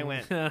Annie, and I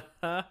went, oh,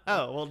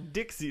 well,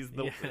 Dixie's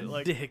the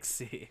like.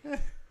 Dixie.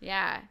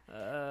 Yeah.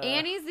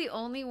 Annie's the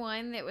only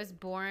one that was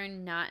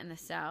born not in the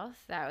South.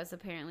 That was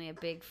apparently a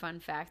big fun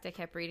fact I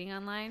kept reading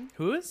online.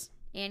 Who is?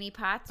 Annie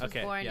Potts was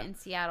Okay, born yeah. in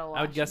Seattle,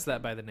 I would guess Washington.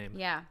 that by the name.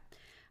 Yeah.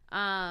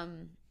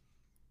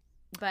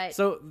 But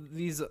So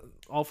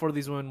all four of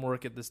these women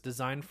work at this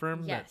design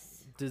firm. yes.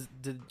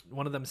 Did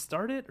one of them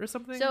start it or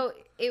something? So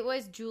it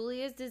was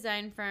Julia's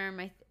design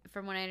firm,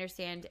 from what I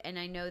understand, and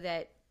I know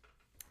that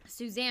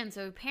Suzanne.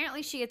 So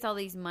apparently, she gets all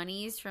these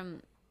monies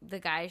from the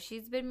guy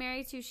she's been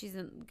married to. She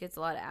gets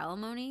a lot of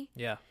alimony.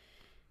 yeah.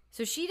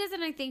 So she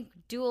doesn't, I think,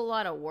 do a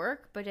lot of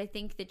work, but I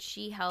think that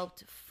she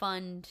helped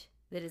fund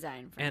the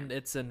design firm. And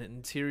it's an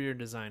interior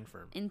design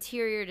firm.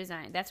 Interior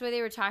design. That's what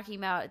they were talking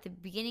about at the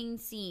beginning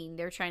scene.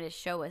 They were trying to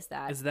show us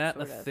that. Is that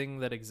a sort of. thing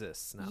that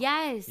exists now?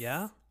 Yes.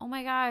 Yeah? Oh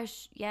my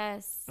gosh.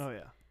 Yes. Oh,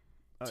 yeah.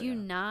 Oh, Do you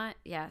yeah. not?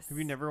 Yes. Have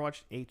you never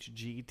watched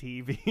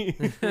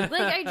HGTV? Like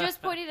I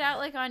just pointed out,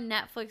 like on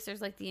Netflix,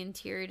 there's like the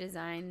interior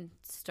design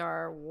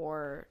Star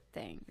Wars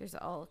thing. There's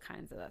all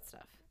kinds of that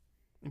stuff.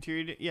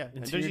 Interior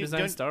Interior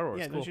design Star Wars,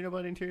 Yeah, cool. don't you know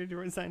about interior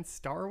design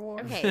Star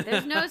Wars? Okay,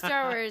 there's no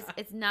Star Wars.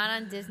 It's not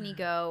on Disney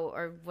Go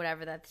or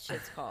whatever that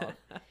shit's called.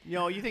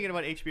 No, you're thinking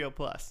about HBO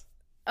Plus.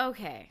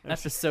 Okay.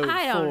 Episode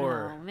I don't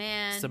 4. know,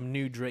 man. Some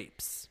new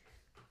drapes.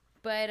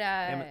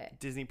 But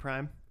Disney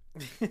Prime.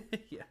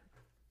 Yeah.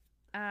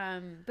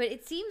 but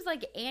it seems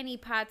like Annie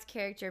Potts'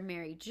 character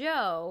Mary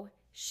Jo,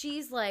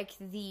 she's like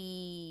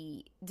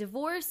the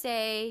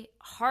divorcee,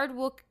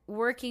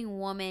 hard-working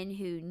woman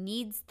who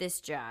needs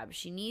this job.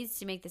 She needs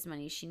to make this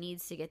money. She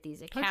needs to get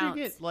these accounts. How'd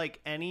you get like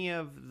any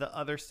of the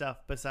other stuff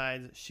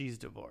besides she's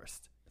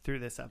divorced through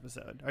this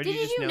episode? Or Did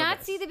you just you know not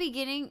this? see the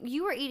beginning?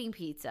 You were eating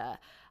pizza.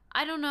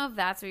 I don't know if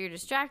that's what you're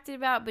distracted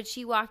about, but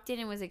she walked in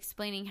and was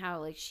explaining how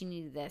like she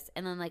needed this.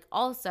 And then like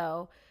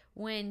also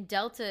when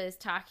Delta is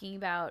talking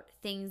about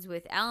things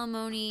with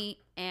alimony,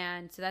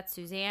 and so that's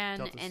Suzanne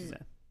Delta and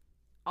Suzanne.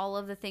 all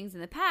of the things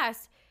in the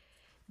past,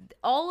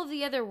 all of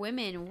the other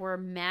women were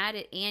mad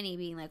at Annie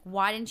being like,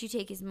 why didn't you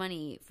take his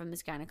money from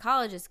this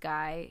gynecologist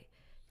guy,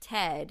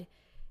 Ted?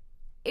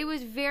 It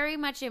was very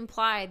much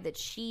implied that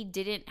she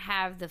didn't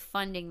have the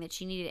funding that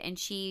she needed. And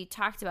she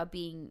talked about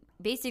being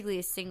basically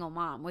a single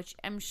mom, which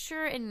I'm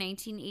sure in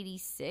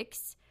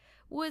 1986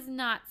 was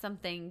not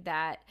something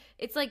that,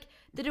 it's like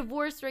the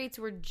divorce rates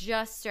were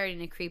just starting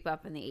to creep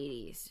up in the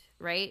 80s,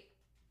 right?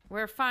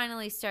 We're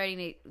finally starting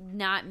to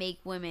not make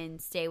women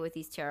stay with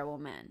these terrible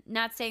men.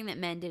 Not saying that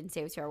men didn't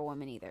stay with terrible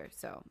women either.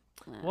 So,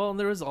 Well, and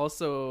there was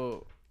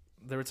also,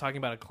 they were talking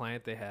about a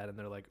client they had, and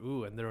they're like,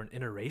 ooh, and they're an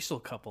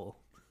interracial couple.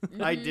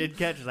 I did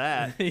catch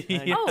that.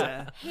 Yeah.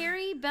 oh,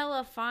 Harry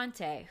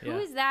Belafonte. Who Yeah.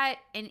 is that?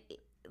 And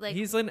like,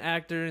 He's an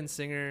actor and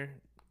singer.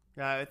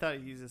 I thought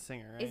he was a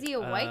singer, right? is he a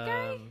white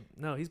guy?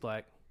 No, he's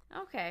black.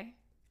 Okay.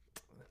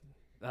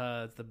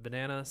 The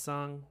Banana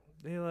song.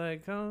 They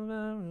like, come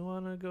on, we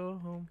want to go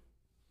home.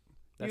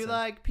 That's You him.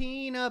 like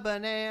peanut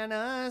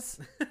bananas?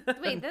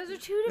 Wait, those are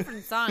two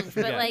different songs,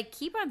 but Yeah. like,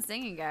 keep on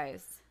singing,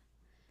 guys.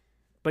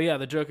 But yeah,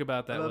 the joke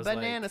about that a was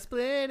banana like,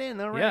 split in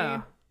the rain.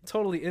 yeah,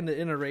 totally into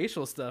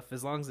interracial stuff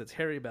as long as it's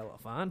Harry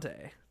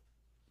Belafonte.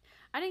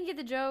 I didn't get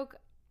the joke.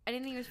 I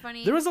didn't think it was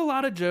funny. There was a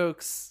lot of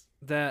jokes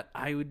that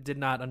I did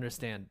not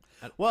understand.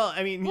 Well,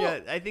 I mean, Well-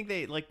 yeah, I think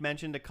they like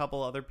mentioned a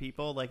couple other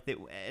people, like they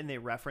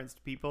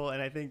referenced people, and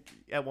I think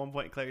at one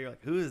point, Claire, you're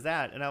like, "Who is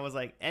that?" And I was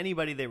like,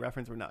 "Anybody they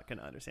reference, we're not going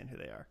to understand who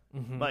they are,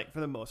 like for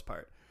the most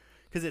part,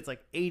 because it's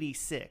like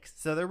 '86,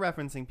 so they're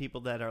referencing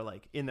people that are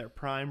like in their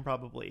prime,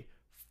 probably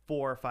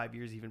 4 or 5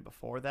 years even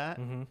before that.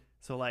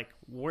 So like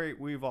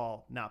we've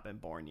all not been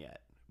born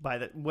yet.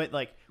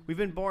 Like we've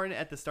been born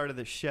at the start of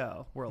the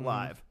show, we're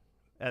alive,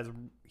 as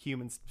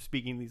humans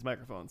speaking these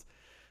microphones.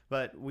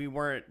 But we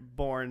weren't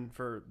born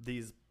for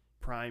these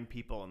prime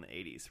people in the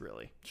 80s,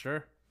 really.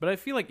 Sure. But I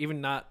feel like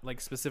even not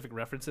like specific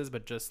references,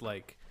 but just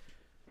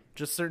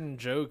certain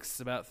jokes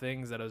about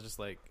things that I was just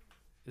like,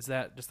 is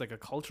that just like a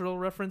cultural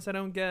reference I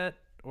don't get?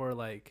 Or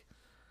like,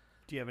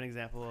 do you have an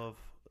example of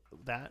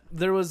that?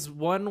 There was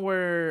one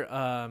where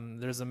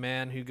there's a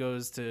man who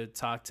goes to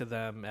talk to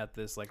them at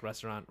this like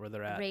restaurant where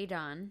they're at. Ray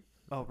Don.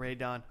 Oh, Ray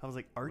Don. I was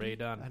like, Artie? Ray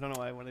Don. I don't know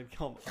why I wanted to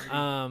call him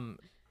Artie.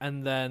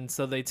 And then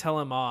so they tell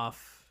him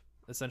off,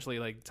 essentially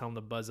like tell him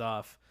to buzz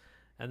off.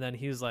 And then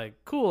he's like,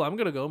 cool, I'm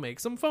going to go make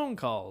some phone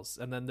calls.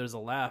 And then there's a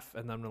laugh.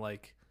 And then we're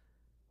like,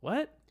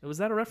 what? Was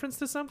that a reference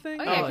to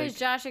something? Oh, yeah, Oh, because like-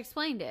 Josh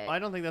explained it. I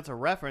don't think that's a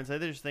reference. I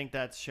just think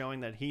that's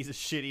showing that he's a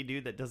shitty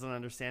dude that doesn't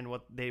understand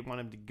what they want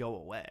him to go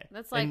away.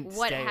 That's like and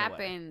what stay away.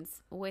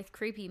 happens with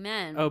creepy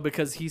men. Oh,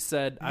 because he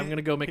said, I'm going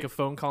to go make a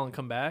phone call and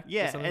come back? Or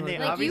Yeah, something and they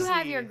that? like, you have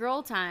obviously- your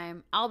girl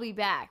time. I'll be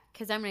back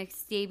because I'm going to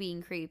stay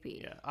being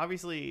creepy. Yeah,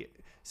 obviously.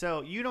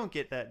 So you don't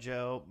get that,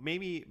 Joe.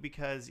 Maybe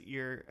because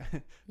you're...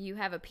 You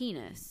have a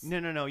penis.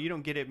 No. You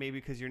don't get it maybe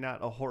because you're not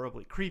a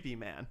horribly creepy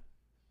man.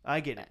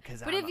 I get it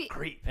because But I'm if a you-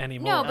 creep.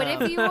 Anymore. No, but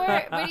if you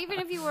were, but even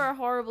if you were a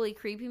horribly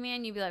creepy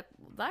man, you'd be like,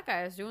 that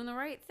guy is doing the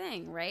right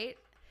thing, right?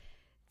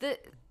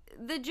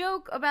 The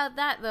joke about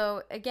that,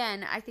 though,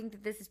 again, I think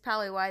that this is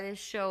probably why this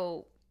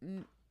show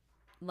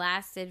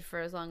lasted for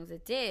as long as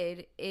it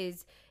did,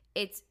 is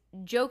it's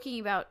joking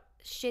about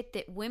shit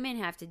that women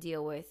have to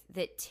deal with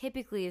that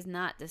typically is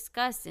not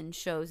discussed in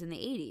shows in the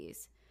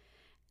 80s.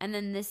 And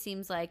then this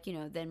seems like,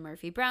 then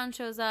Murphy Brown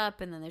shows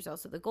up, and then there's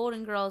also the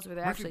Golden Girls where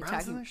they're Murphy actually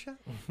Brown's in talking. this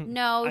show?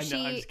 No, I know,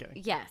 she. I'm just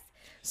kidding. Yes.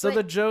 So But-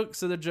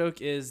 the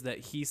joke is that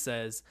he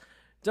says,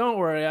 don't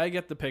worry, I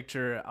get the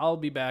picture. I'll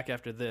be back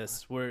after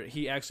this, where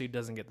he actually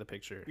doesn't get the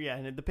picture. Yeah,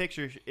 and the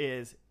picture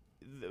is...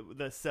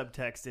 The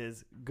subtext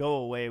is, go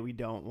away, we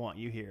don't want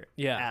you here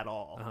at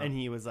all. Uh-huh. And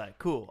he was like,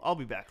 cool, I'll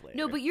be back later.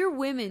 No, but you're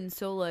women,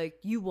 so like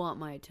you want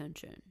my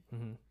attention,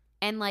 Mm-hmm.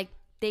 and like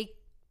they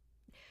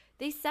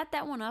set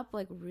that one up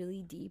like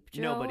really deep,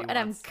 Joe. Nobody and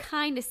I'm wants that.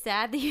 kind of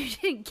sad that you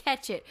didn't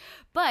catch it,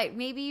 but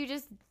maybe you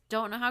just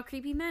don't know how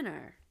creepy men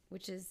are,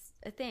 which is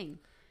a thing.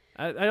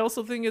 I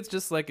also think it's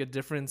just like a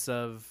difference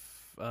of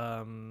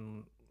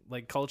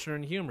like culture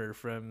and humor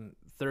from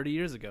 30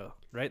 years ago,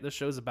 right? The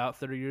show's about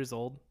 30 years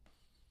old.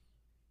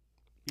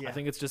 Yeah. I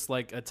think it's just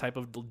like a type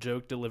of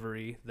joke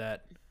delivery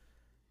that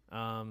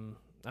I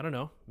don't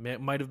know,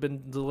 might have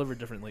been delivered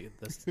differently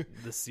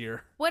this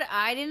year. What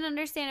I didn't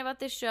understand about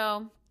this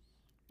show,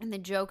 and the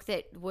joke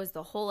that was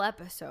the whole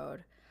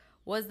episode,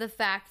 was the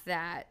fact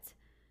that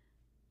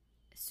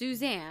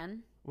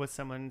Suzanne Was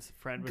someone's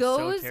friend was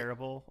Goes- so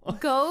terrible.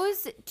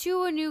 goes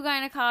to a new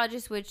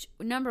gynecologist, which,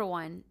 number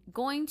one,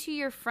 going to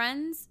your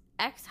friend's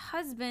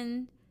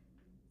ex-husband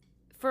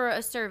for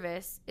a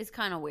service is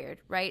kind of weird,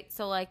 right?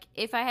 So, like,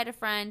 if I had a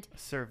friend...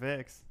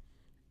 Cervix.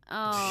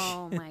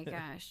 Oh, my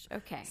gosh.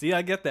 Okay. See,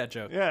 I get that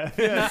joke. Yeah,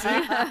 see?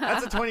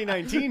 That's a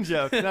 2019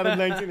 joke, not a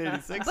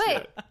 1986 But,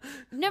 joke.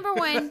 number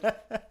one,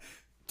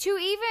 to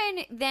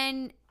even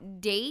then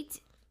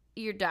date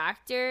your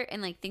doctor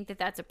and, like, think that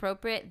that's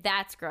appropriate,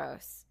 that's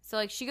gross. So,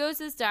 like, she goes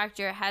to this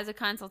doctor, has a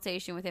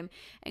consultation with him,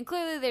 and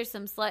clearly there's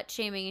some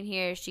slut-shaming in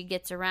here. She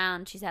gets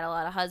around. She's had a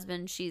lot of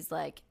husbands. She's,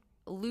 like,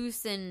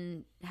 loose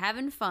and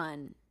having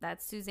fun.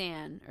 That's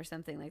Suzanne or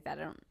something like that.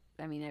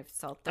 I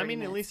saw 30 I mean, at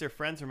minutes. least her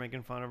friends were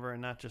making fun of her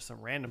and not just some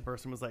random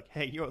person was like,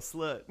 hey, you're a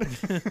slut. I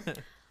don't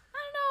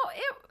know.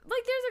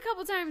 There's a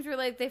couple times where,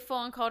 like, they full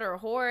on called her a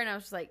whore, and I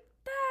was just like,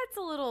 that's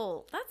a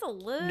little.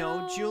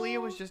 No, Julia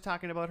was just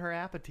talking about her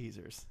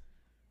appetizers.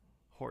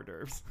 Hors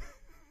d'oeuvres.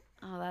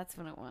 Oh, that's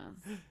what it was.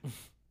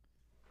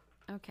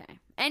 Okay.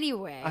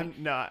 Anyway.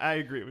 I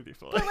agree with you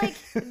fully. But, like,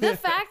 the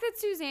fact that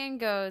Suzanne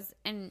goes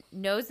and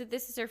knows that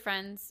this is her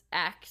friend's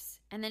ex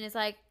and then is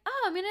like,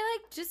 oh, I'm going to,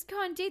 like, just go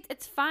on dates.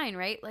 It's fine,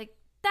 right? Like,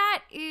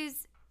 that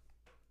is...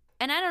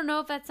 And I don't know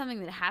if that's something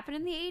that happened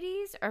in the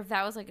 80s or if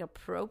that was, like,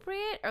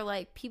 appropriate or,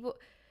 like, people...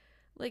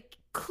 Like,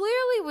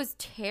 clearly was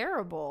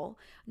terrible.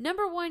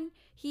 Number one,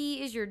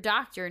 he is your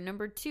doctor.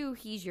 Number two,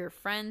 he's your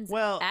friend's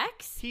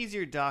ex. He's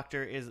your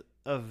doctor is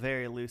a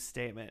very loose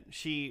statement.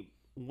 She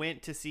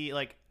went to see,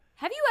 like...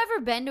 Have you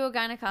ever been to a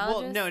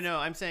gynecologist? Well, no,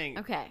 I'm saying...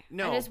 Okay.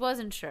 No. I just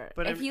wasn't sure.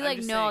 But if I'm- you, I'm like,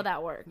 just know saying- how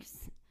that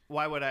works.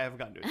 Why would I have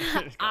gone to a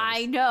gynecologist?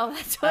 I know.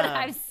 That's what Um,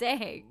 I'm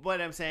saying. But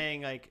I'm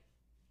saying, like,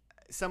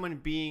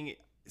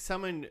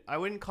 someone, I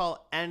wouldn't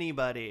call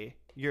anybody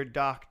your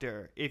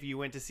doctor if you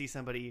went to see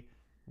somebody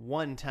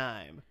one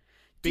time.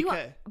 Do you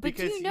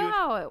Because know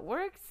how it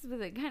works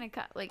with a kind of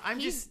like?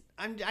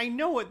 I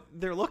know what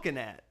they're looking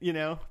at,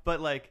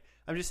 but like,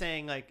 I'm just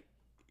saying, like,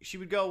 she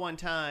would go one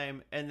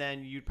time and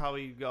then you'd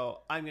probably go,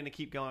 I'm going to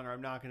keep going or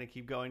I'm not going to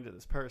keep going to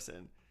this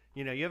person.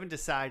 You haven't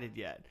decided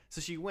yet.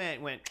 So she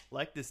went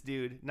like this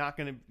dude, he's not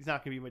going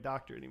to be my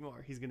doctor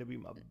anymore. He's going to be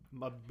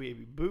my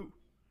baby boo.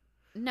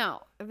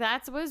 No,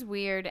 that was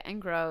weird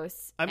and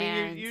gross. I mean,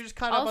 and you're just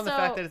caught up on the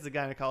also- fact that it's a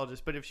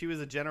gynecologist. But if she was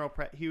he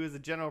was a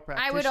general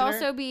practitioner. I would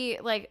also be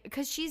like,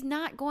 because she's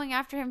not going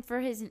after him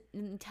for his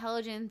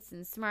intelligence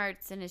and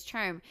smarts and his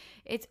charm.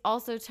 It's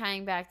also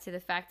tying back to the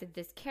fact that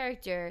this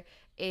character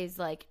is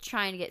like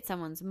trying to get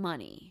someone's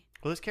money.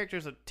 Well, this character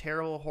is a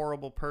terrible,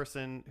 horrible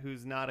person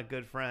who's not a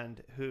good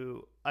friend.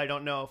 Who I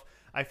don't know if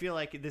I feel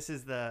like this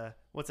is the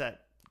what's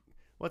that?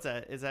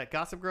 Is that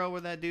Gossip Girl where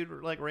that dude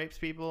like rapes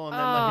people and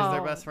then like is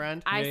their best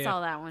friend? I Yeah,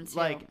 saw that one too.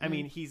 Like, I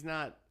mean, he's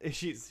not.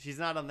 She's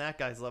not on that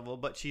guy's level,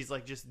 but she's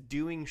like just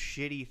doing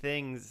shitty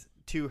things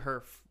to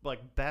her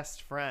like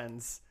best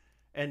friends,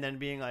 and then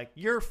being like,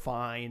 "You're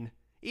fine,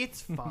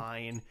 it's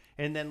fine,"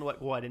 and then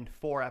what? In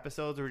 4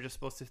 episodes, we're just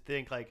supposed to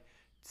think like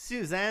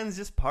Suzanne's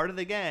just part of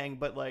the gang,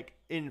 but like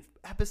in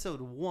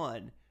episode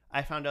 1,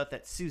 I found out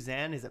that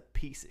Suzanne is a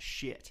piece of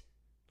shit.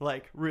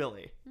 Like,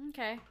 really.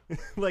 Okay.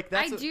 Like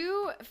that's I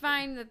do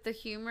find that the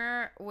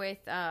humor with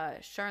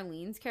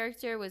Charlene's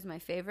character was my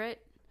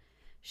favorite.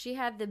 She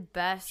had the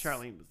best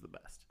Charlene was the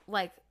best.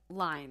 like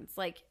lines.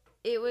 Like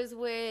it was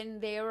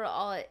when they were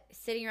all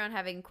sitting around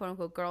having quote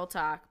unquote girl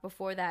talk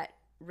before that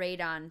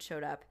Radon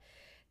showed up,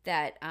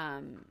 that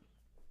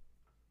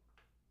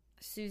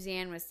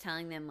Suzanne was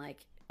telling them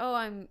like, "Oh,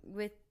 I'm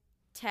with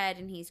Ted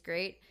and he's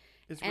great."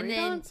 Is And radon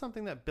then-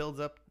 something that builds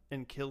up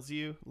and kills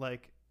you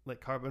like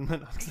carbon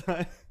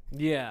monoxide?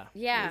 Yeah.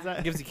 Yeah. Is that-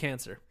 It gives you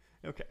cancer.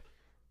 Okay.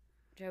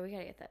 Joe, we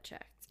gotta get that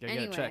checked. Gotta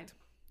get it checked.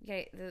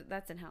 Okay,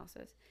 that's in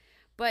houses.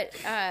 But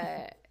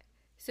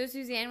so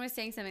Suzanne was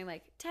saying something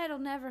like, "Ted'll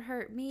never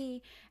hurt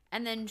me,"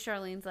 and then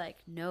Charlene's like,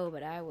 "No,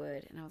 but I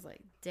would," and I was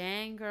like,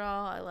 "Dang, girl,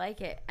 I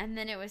like it." And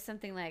then it was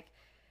something like,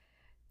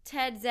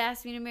 "Ted's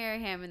asked me to marry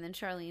him," and then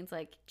Charlene's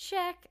like,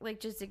 "Check," like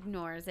just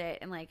ignores it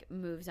and like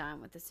moves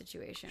on with the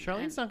situation.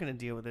 Charlene's And not going to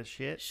deal with this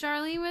shit.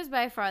 Charlene was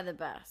by far the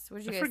best. What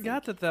did you I guys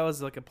forgot think? that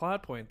was like a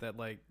plot point that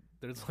like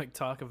there's like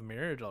talk of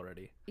marriage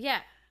already.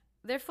 Yeah,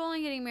 they're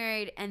fully getting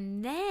married,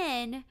 and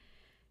then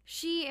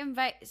she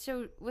invites.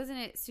 So wasn't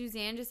it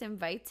Suzanne just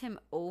invites him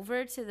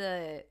over to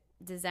the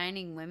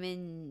designing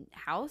women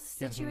house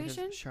Yeah, because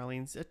situation?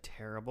 Charlene's a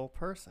terrible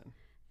person.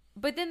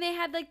 But then they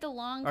had like the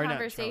long Or not Charlene,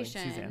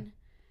 conversation, Suzanne.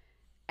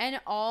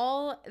 and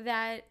all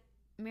that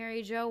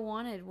Mary Jo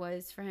wanted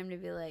was for him to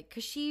be like,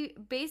 because she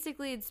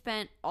basically had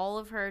spent all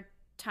of her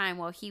time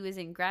while he was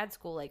in grad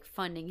school like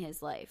funding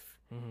his life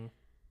Mm-hmm.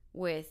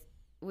 with.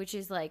 Which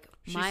is like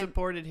She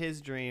supported his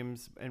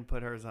dreams and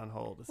put hers on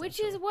hold. which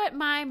is what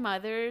my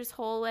mother's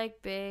whole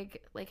like big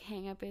like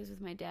hang up is with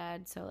my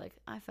dad. So like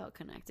I felt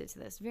connected to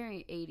this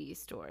very 80s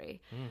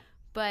story.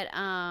 But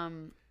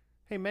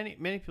Hey, many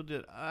people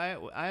did. I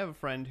have a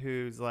friend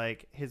who's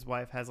like his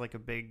wife has like a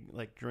big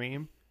like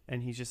dream,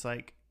 and he's just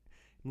like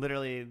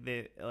literally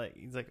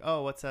he's like,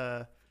 "Oh, what's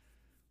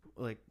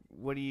like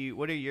what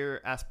are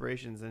your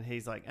aspirations?" And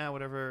he's like,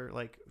 whatever,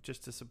 like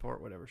just to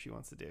support whatever she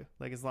wants to do.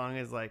 Like as long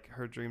as like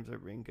her dreams are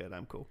being good,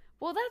 I'm cool.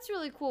 well, that's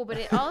really cool. But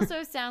it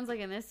also sounds like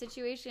in this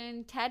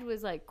situation, Ted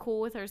was like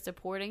cool with her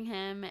supporting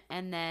him,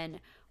 and then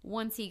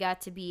once he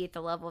got to be at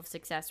the level of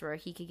success where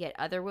he could get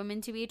other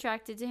women to be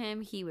attracted to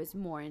him, he was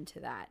more into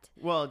that.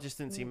 Well, it just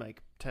didn't seem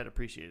like Ted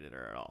appreciated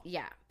her at all.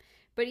 Yeah.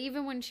 But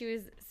even when she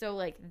was, so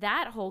like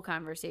that whole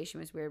conversation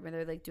was weird when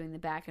they're like doing the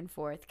back and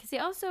forth. Because they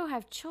also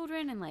have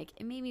children and like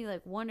it made me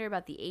like wonder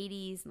about the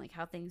 80s and like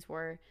how things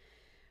were.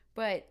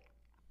 But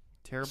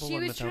Terrible. she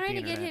one was without trying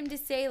the to get internet. him to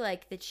say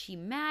like that she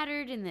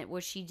mattered and that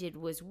what she did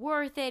was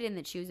worth it and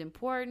that she was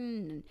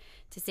important and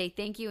to say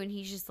thank you. And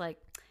he's just like,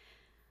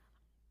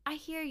 I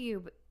hear you,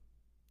 but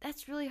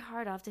that's really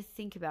hard. I'll have to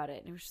think about it.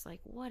 And it was just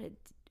like, what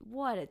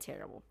a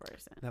terrible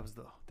person. That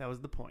was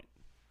the point.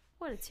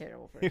 What a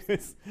terrible It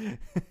person. was-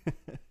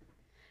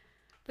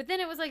 But then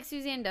it was like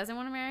Suzanne doesn't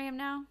want to marry him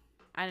now.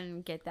 I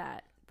didn't get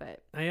that,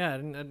 but Yeah, I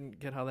didn't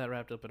get how that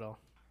wrapped up at all.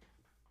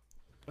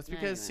 It's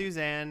because Anyway.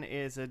 Suzanne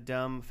is a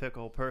dumb,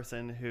 fickle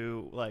person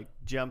who like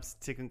jumps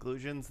to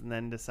conclusions and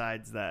then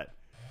decides that,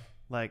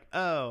 like,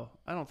 oh,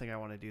 I don't think I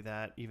want to do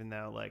that, even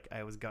though like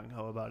I was gung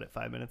ho about it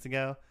 5 minutes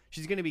ago.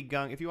 She's gonna be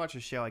If you watch the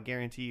show, I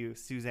guarantee you,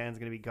 Suzanne's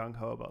gonna be gung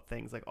ho about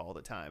things like all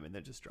the time, and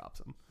then just drops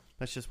them.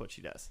 That's just what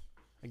she does.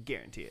 I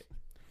guarantee it.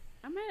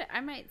 I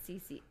might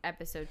see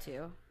episode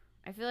 2.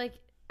 I feel like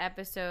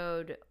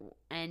episode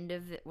end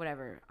of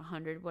whatever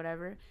 100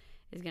 whatever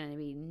is going to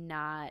be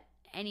not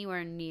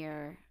anywhere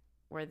near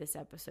where this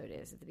episode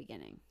is at the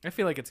beginning. I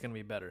feel like it's gonna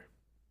be better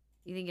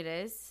You think it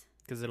is?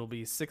 because it'll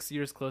be 6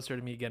 years closer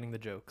to me getting the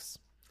jokes.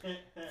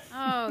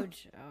 Oh,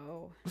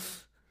 Joe.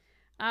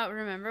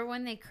 Remember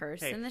when they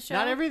curse Hey, in the show?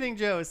 not everything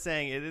Joe is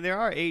saying. There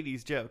are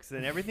 80s jokes,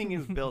 and everything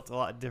is built a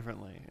lot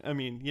differently. I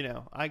mean,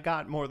 I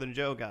got more than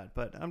Joe got,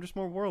 but I'm just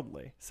more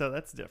worldly, so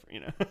that's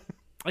different,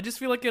 I just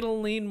feel like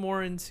it'll lean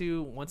more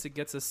into, once it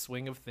gets a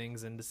swing of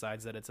things and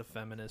decides that it's a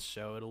feminist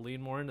show, it'll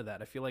lean more into that.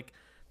 I feel like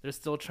they're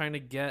still trying to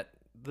get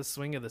the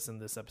swing of this in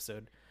this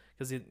episode,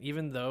 because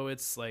even though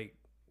it's like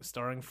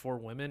starring 4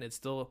 women, it's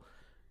still,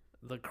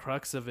 the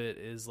crux of it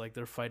is like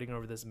they're fighting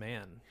over this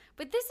man.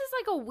 But this is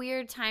like a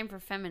weird time for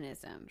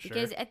feminism Sure.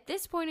 because at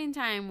this point in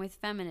time with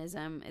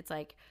feminism, it's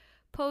like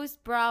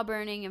post bra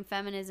burning and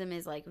feminism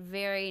is like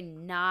very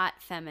not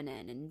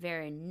feminine and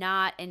very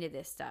not into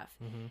this stuff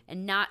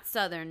and not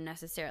Southern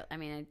necessarily. I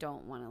mean, I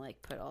don't want to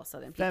like put all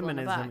Southern people in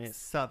a box. Feminism is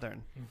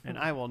Southern, and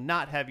I will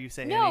not have you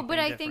say no, anything but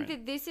I different. think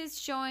that this is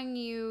showing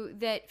you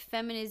that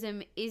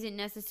feminism isn't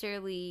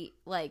necessarily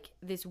like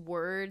this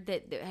word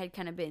that had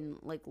kind of been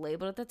like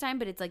labeled at the time,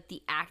 but it's like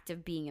the act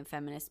of being a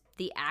feminist,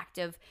 the act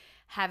of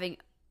having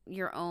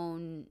your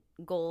own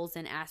goals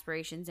and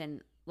aspirations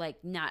and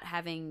like not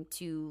having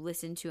to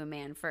listen to a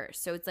man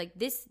first. So it's like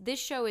this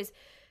show is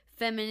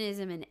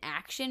feminism in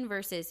action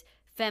versus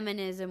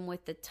feminism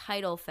with the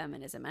title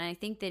feminism. And I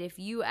think that if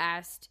you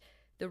asked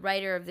the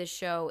writer of this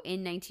show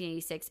in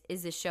 1986,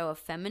 is this show a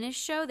feminist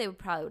show? They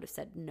probably would have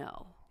said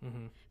no.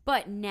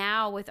 But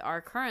now with our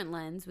current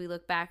lens, we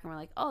look back and we're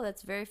like, oh,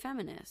 that's very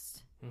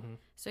feminist.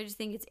 So I just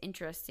think it's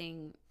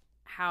interesting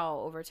how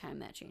over time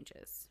that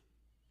changes.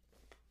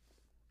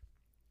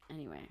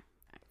 Anyway,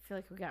 I feel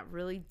like we got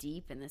really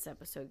deep in this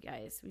episode,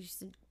 guys.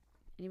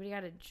 Anybody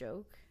got a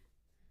joke?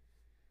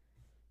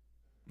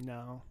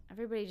 No.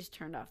 Everybody just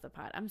turned off the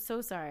pod. I'm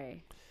so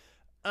sorry.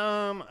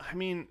 I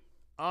mean,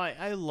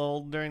 I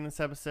lulled during this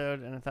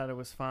episode and I thought it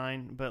was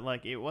fine, but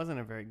like it wasn't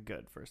a very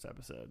good first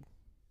episode.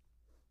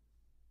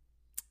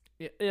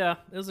 Yeah,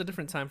 it was a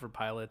different time for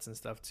pilots and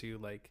stuff too.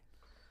 Like,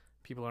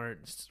 people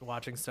aren't just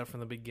watching stuff from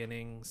the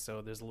beginning,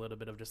 so there's a little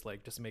bit of just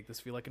make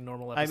this feel like a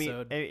normal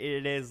episode. I mean,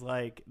 it is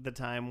like the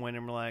time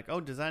when we're like,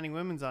 oh, Designing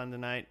Women's on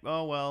tonight.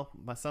 Oh, well,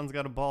 my son's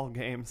got a ball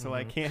game, so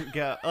I can't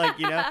go. Like,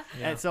 you know?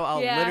 Yeah. And so I'll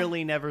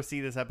literally never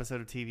see this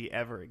episode of TV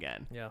ever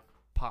again. Yeah.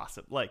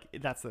 Possible. Like,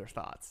 that's their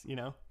thoughts, you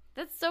know?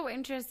 That's so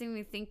interesting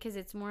to think because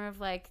it's more of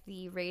like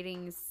the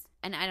ratings,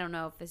 and I don't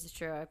know if this is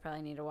true. I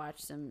probably need to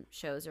watch some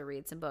shows or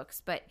read some books,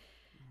 but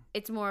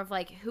it's more of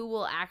like who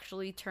will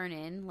actually turn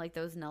in like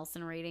those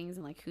Nelson ratings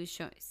and like who's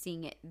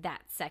seeing it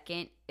that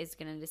second is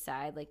going to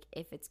decide like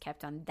if it's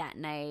kept on that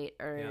night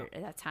or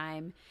that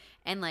time.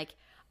 And like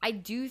I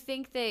do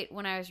think that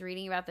when I was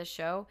reading about the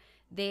show,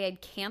 they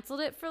had canceled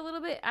it for a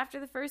little bit after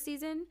the first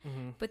season,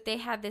 but they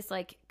had this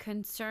like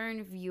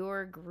concerned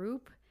viewer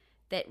group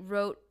that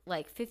wrote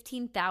like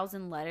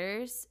 15,000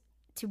 letters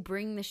to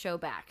bring the show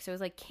back. So it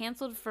was like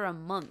canceled for a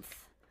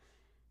month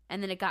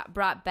and then it got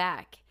brought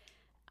back.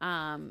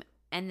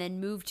 And then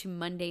moved to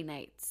Monday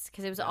nights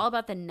because it was all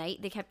about the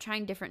night. They kept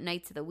trying different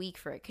nights of the week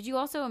for it. Could you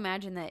also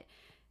imagine that?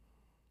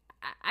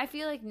 I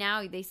feel like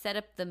now they set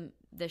up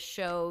the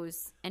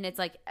shows and it's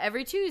like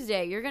every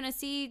Tuesday you're going to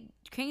see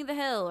King of the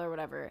Hill or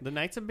whatever. The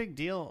night's a big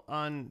deal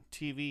on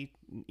TV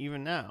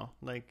even now.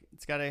 Like,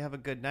 it's got to have a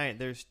good night.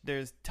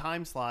 There's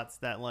time slots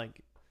that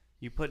like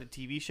you put a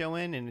TV show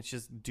in and it's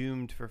just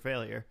doomed for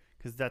failure.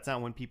 Because that's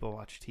not when people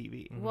watch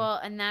TV. Well,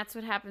 and that's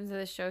what happens to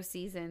the show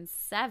season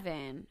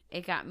 7.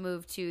 It got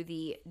moved to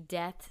the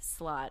death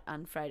slot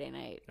on Friday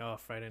night. Oh,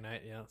 Friday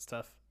night. Yeah, it's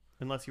tough.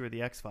 Unless you were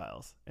the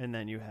X-Files. And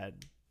then you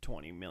had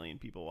 20 million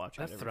people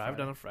watching That it every thrived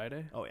Friday. on a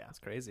Friday? Oh, yeah. That's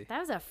crazy.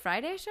 That was a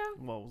Friday show?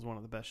 Well, it was one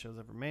of the best shows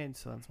ever made,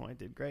 so that's why it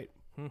did great.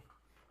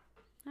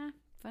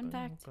 Fun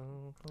fact.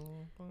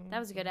 That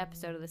was a good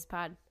episode of this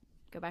pod.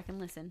 Go back and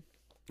listen.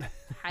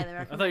 Highly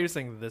recommend. I thought you were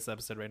saying this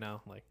episode right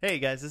now. Like, Hey,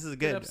 guys, this is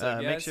good. episode,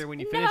 Make guys. sure when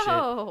you finish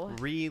No.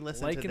 it,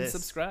 re-listen like to and this.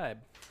 subscribe.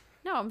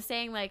 No, I'm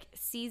saying like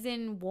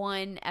season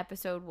 1,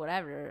 episode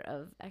whatever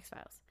of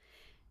X-Files.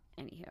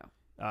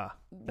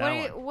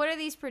 Anywho. What are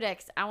these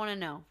predicts? I want to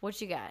know. What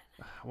you got?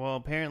 Well,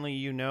 apparently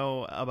you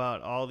know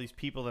about all these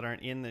people that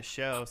aren't in the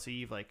show, so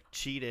you've like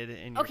cheated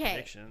in your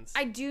predictions.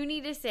 I do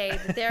need to say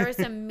that there was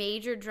some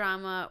major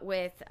drama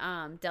with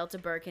Delta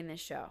Burke in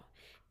this show.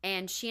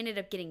 And she ended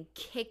up getting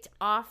kicked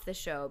off the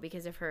show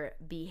because of her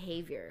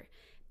behavior.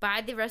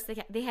 By the rest of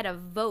they had a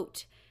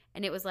vote.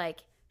 And it was like,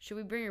 should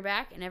we bring her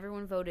back? And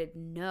everyone voted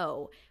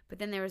no. But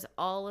then there was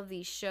all of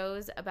these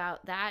shows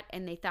about that.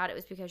 And they thought it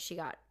was because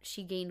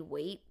she gained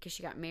weight because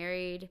she got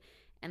married.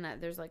 And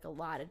that there's like a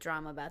lot of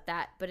drama about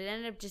that. But it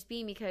ended up just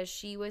being because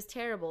she was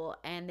terrible.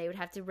 And they would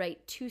have to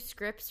write 2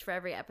 scripts for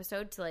every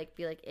episode to like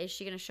be like, is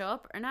she going to show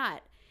up or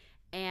not?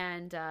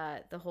 And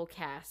the whole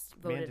cast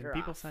voted did her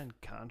people off. sign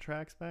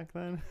contracts back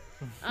then?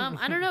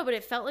 I don't know, but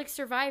it felt like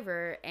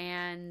Survivor,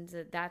 and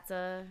that's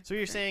a. So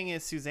you're saying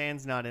is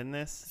Suzanne's not in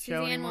this show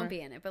Suzanne anymore? won't be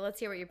in it, but let's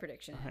hear what your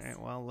prediction All is.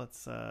 right, well,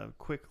 let's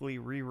quickly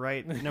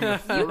rewrite number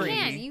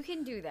 3. You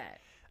can do that.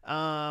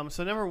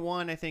 So number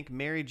 1, I think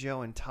Mary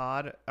Jo and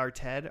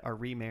Ted are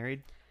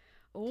remarried.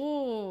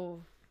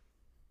 Ooh,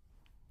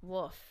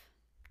 woof.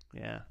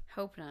 Yeah.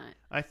 Hope not.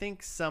 I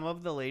think some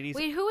of the ladies.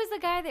 Wait, who was the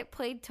guy that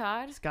played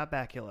Todd? Scott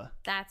Bakula.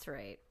 That's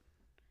right.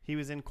 He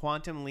was in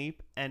Quantum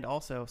Leap and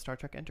also Star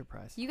Trek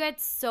Enterprise. You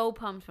got so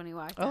pumped when you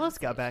watched. I love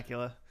Scott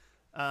Bakula.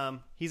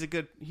 He's a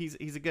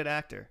good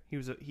actor.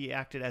 He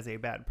acted as a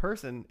bad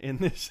person in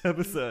this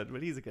episode,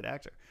 but he's a good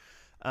actor.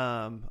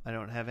 I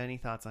don't have any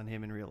thoughts on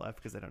him in real life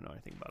because I don't know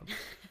anything about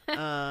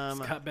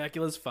him. Scott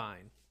Bakula's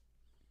fine.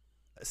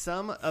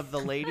 Some of the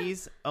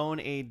ladies own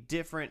a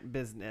different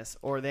business,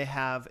 or they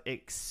have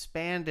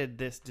expanded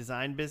this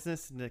design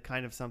business into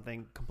kind of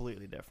something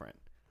completely different.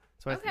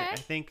 So I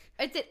think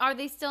Are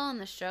they still on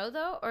the show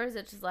though, or is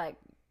it just like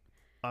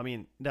I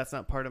mean, that's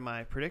not part of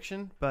my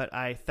prediction, but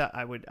I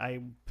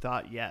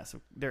thought yes,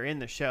 they're in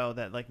the show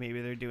that like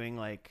maybe they're doing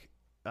like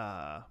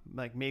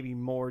maybe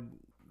more.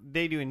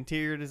 They do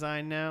interior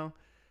design now.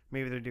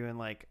 Maybe they're doing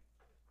like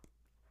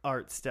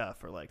art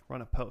stuff or like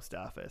run a post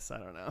office. I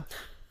don't know.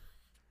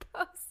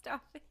 Post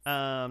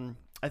office.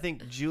 I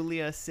think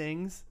Julia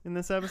sings in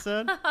this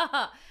episode.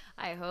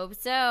 I hope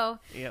so.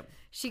 Yep.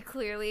 She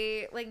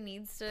clearly like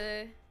needs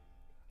to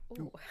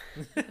Ooh.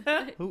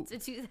 to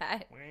do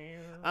that.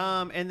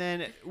 And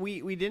then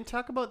we didn't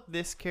talk about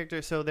this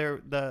character. So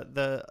they're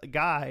the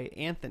guy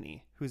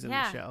Anthony who's in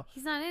the show.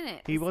 He's not in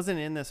it. He wasn't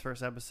in this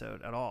first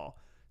episode at all.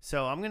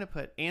 So I'm gonna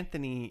put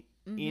Anthony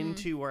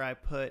into where I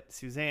put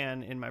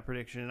Suzanne in my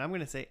prediction, and I'm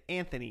gonna say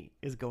Anthony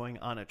is going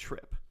on a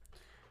trip.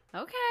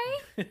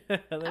 Okay. There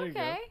you go.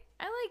 Okay.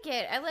 I like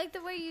it. I like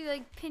the way you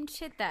like pinch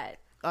hit that.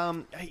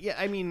 Yeah,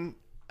 I mean,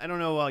 I don't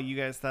know how you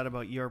guys thought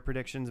about your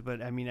predictions,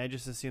 but I mean, I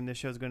just assume this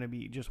show's going to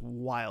be just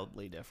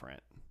wildly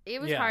different. It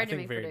was Yeah, I hard to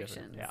think make very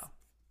predictions. different.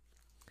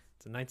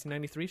 It's a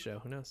 1993 show.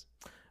 Who knows?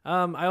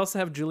 I also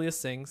have Julia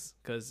Sings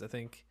because I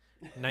think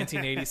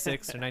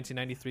 1986 or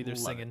 1993 they're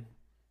Love singing.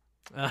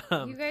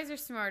 You guys are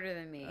smarter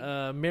than me.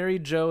 Mary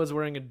Jo is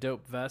wearing a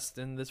dope vest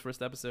in this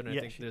first episode, and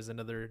Yeah, I think there's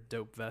another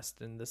dope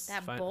vest in this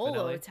that finale.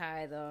 bolo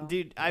tie, though.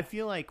 Dude, I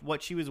feel like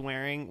what she was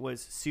wearing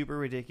was super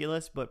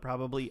ridiculous, but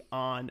probably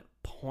on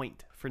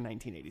point for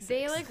 1986.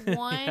 They like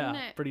won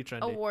Yeah, pretty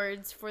trendy.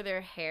 awards for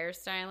their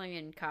hairstyling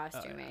and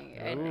costuming,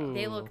 and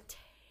they look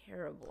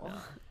terrible.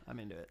 I'm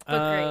into it.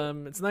 But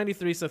great. It's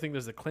 93, so I think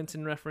there's a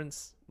Clinton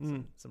reference,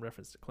 some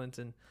reference to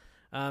Clinton.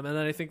 And then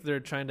I think they're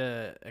trying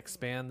to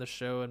expand the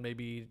show and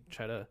maybe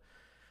try to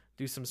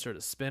do some sort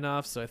of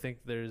spin-off. So I think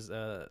there's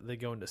they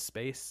go into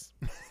space.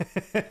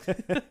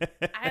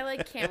 I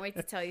like can't wait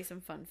to tell you some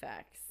fun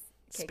facts.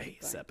 Okay, keep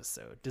Space going.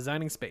 episode.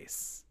 Designing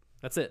space.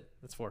 That's it.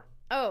 That's 4.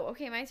 Oh,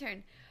 okay, my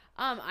turn.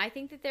 I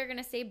think that they're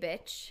gonna say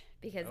bitch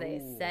because they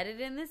said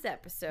it in this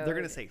episode. They're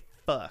going to say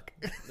fuck.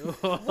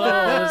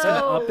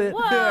 Whoa, up it.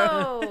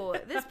 whoa!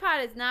 This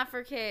pod is not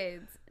for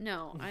kids.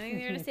 No, I think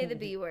they're gonna say the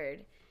B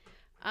word.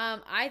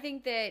 I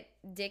think that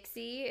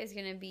Dixie is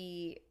gonna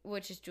be,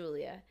 which is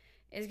Julia,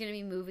 is gonna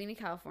be moving to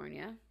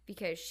California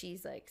because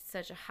she's like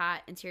such a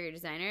hot interior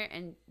designer,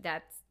 and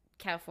that's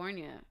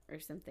California or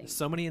something.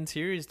 So many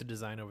interiors to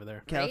design over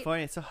there.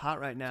 California, it's so hot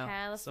right now.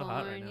 California. So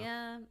hot right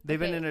now. They've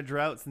been Okay. in a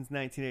drought since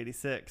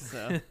 1986.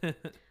 So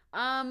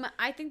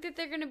I think that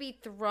they're gonna be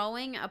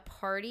throwing a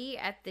party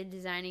at the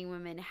Designing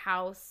Women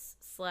house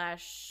 /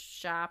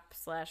 shop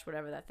 /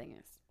 whatever that thing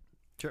is.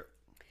 sure.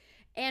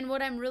 And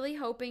what I'm really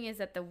hoping is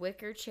that the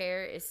wicker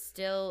chair is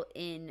still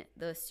in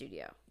the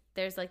studio.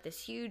 There's like this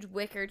huge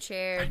wicker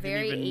chair, I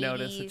very didn't even 80s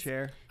notice the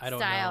chair. I don't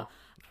style. know.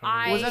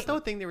 Was that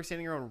the thing they were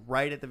standing around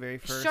right at the very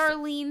first?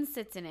 Charlene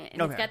sits in it,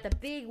 and Okay. it's got the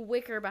big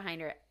wicker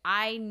behind her.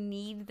 I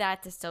need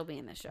that to still be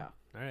in the show.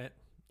 All right.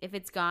 If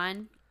it's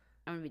gone,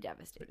 I'm gonna be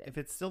devastated. If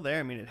it's still there,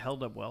 I mean, it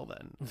held up well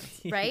then.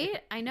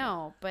 Right? I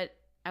know, but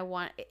I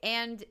want.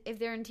 And if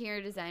they're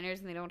interior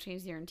designers and they don't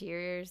change their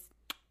interiors,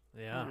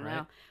 I Yeah, don't right.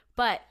 know.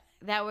 But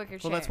that wicker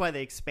chair. Well, that's why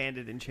they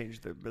expanded and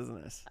changed their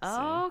business.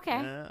 Oh,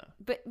 okay. Yeah.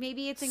 But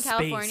maybe it's in Space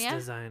California.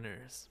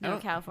 designers. No,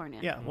 California.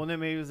 Yeah, well,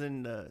 then maybe it was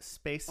in the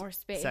space, Or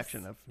space.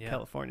 section of Yeah.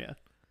 California.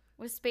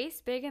 Was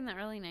space big in the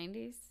early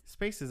 90s?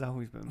 Space has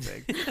always been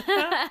big.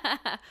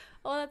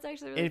 Oh, that's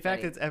actually really In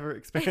fact, funny. it's ever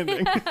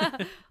expanding.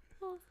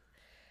 Well,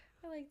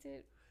 I liked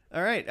it.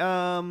 All right.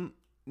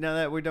 Now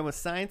that we're done with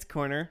Science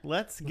Corner,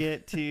 let's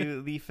get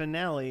to the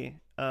finale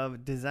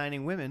of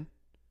Designing Women,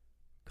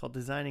 called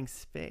Designing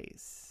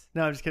Space.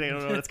 No, I'm just kidding. I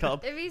don't know what it's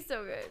called. It'd be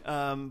so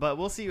good. But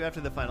we'll see you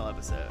after the final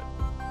episode.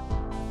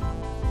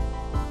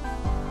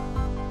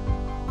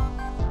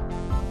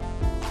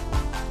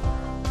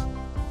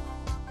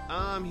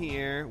 I'm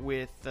here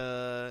with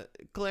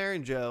Claire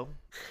and Joe.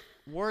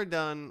 We're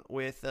done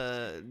with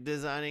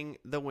designing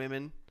the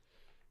women.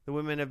 The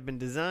women have been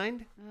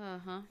designed.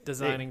 Uh-huh.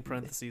 Designing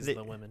parentheses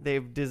the women.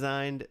 They've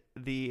designed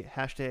the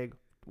hashtag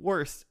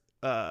worst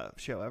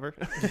show ever.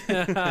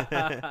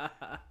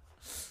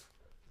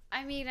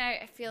 I mean,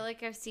 I feel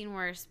like I've seen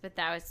worse, but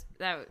that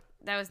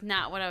was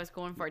not what I was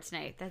going for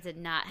tonight. That did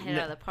not hit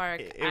out of the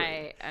park.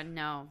 I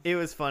no. It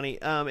was funny.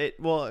 It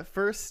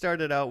first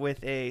started out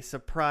with a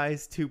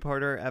surprise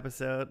 2-parter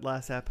episode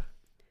last ep.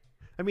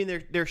 I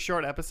mean, they're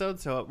short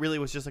episodes, so it really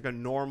was just like a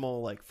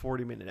normal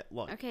 40-minute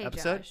long Okay,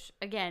 episode. Josh.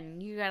 Again,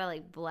 you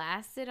gotta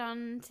blast it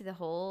on to the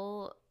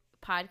whole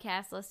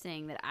podcast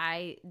listening that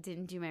I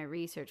didn't do my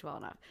research well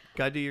enough.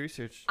 Gotta do your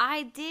research.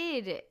 I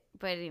did,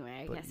 but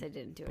anyway, I guess I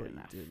didn't do But it you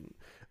enough. didn't.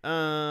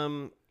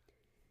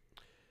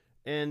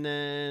 And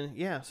then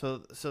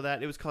so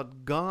that it was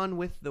called Gone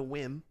with the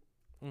Whim.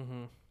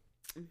 Mm-hmm.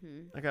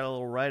 Mm-hmm. I got a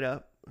little write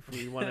up if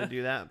we want to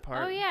do that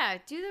part. Oh yeah,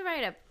 do the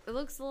write up. It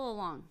looks a little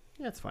long.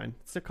 Yeah, it's fine.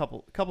 It's a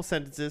couple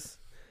sentences.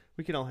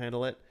 We can all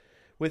handle it.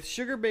 With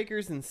sugar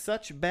bakers in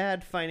such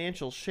bad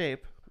financial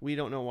shape, we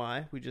don't know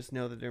why. We just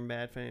know that they're in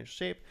bad financial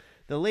shape.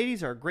 The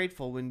ladies are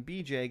grateful when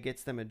BJ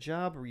gets them a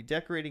job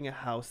redecorating a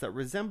house that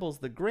resembles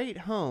the great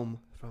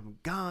home from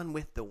Gone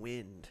with the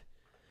Wind.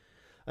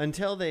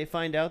 until they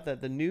find out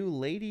that the new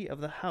lady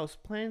of the house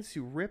plans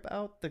to rip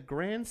out the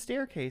grand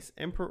staircase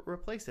and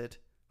replace it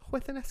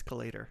with an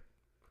escalator.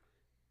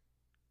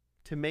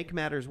 To make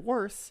matters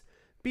worse,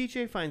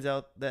 BJ finds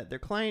out that their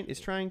client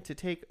is trying to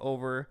take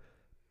over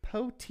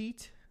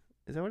Poteet,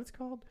 is that what it's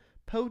called?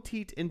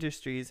 Poteet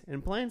Industries,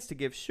 and plans to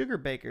give sugar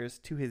bakers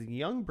to his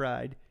young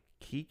bride,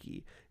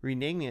 Kiki,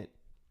 renaming it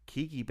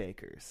Kiki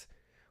Bakers.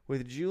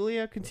 With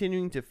Julia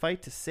continuing to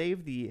fight to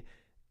save the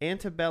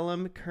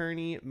antebellum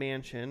Kearney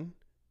mansion,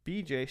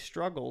 BJ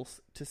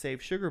struggles to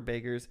save Sugar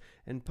Bakers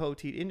and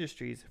Poteet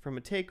Industries from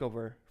a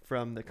takeover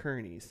from the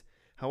Kearneys.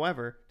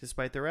 However,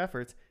 despite their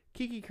efforts,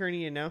 Kiki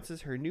Kearney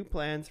announces her new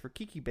plans for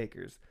Kiki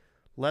Bakers.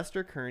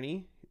 Lester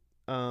Kearney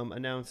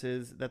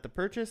announces that the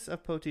purchase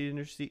of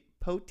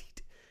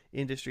Poteet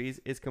Industries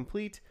is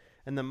complete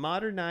and the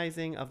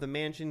modernizing of the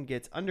mansion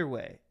gets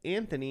underway.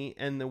 Anthony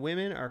and the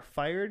women are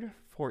fired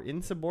for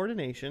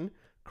insubordination.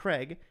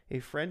 Craig, a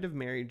friend of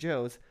Mary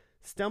Jo's,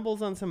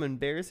 stumbles on some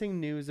embarrassing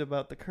news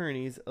about the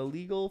Kearneys'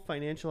 illegal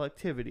financial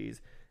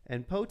activities,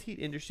 and Poteet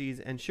Industries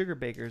and Sugar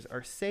Bakers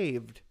are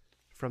saved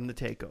from the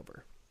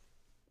takeover.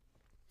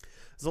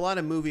 There's a lot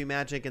of movie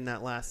magic in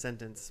that last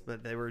sentence,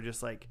 but they were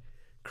just like,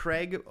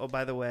 Craig, oh,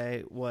 by the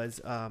way, was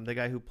the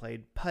guy who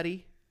played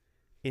Putty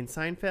in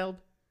Seinfeld,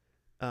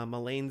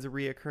 Elaine's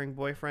reoccurring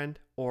boyfriend,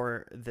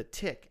 or the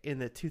Tick in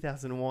the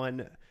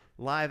 2001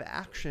 live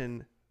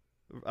action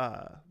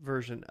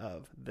version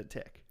of the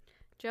Tick.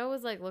 Joe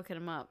was like looking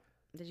him up.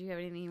 Did you have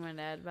anything you wanted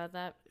to add about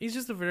that? He's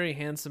just a very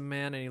handsome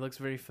man, and he looks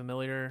very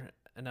familiar.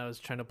 And I was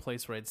trying to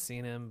place where I'd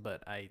seen him,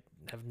 but I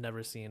have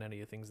never seen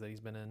any of the things that he's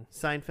been in.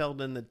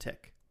 Seinfeld and the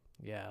Tick.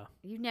 Yeah.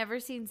 You've never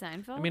seen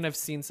Seinfeld? I mean, I've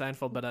seen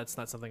Seinfeld, but that's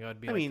not something I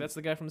would be like, that's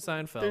the guy from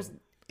Seinfeld.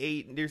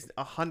 There's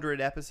 100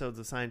 episodes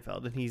of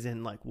Seinfeld, and he's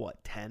in,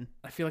 10?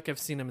 I feel like I've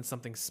seen him in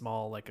something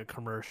small, like a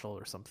commercial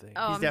or something.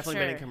 Oh, He's I'm definitely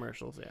been sure. in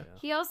commercials, yeah.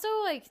 He also,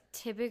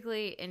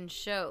 typically in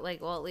show,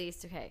 at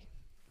least,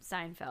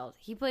 Seinfeld.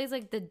 He plays,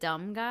 the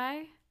dumb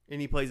guy.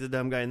 And he plays the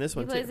dumb guy in this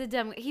one, too.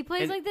 He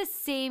plays, the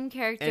same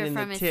character and in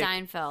from the his Tick,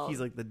 Seinfeld. He's,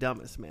 the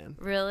dumbest man.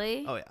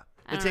 Really? Oh, yeah.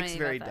 I The don't know Tick's anything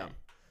very about dumb.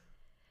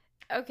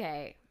 that.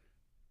 Okay.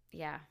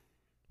 Yeah.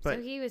 But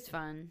so he was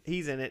fun.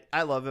 He's in it.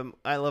 I love him.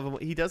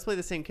 He does play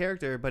the same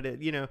character, but,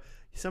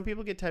 some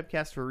people get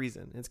typecast for a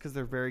reason. It's because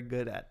they're very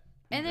good at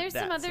And there's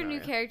that some other new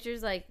scenario.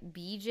 characters like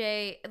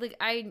BJ.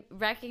 I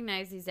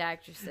recognize these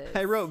actresses.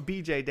 I wrote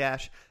BJ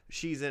Dash.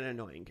 She's an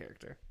annoying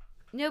character.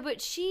 No,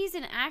 but she's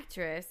an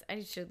actress.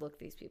 I should look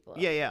these people up.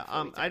 Yeah.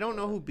 before we talk I don't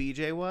know about who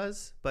BJ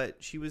was, but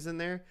she was in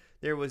there.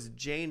 There was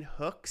Jane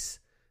Hooks.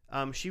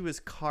 She was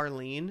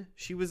Carlene.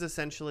 She was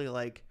essentially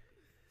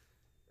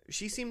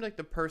she seemed like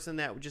the person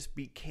that just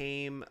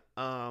became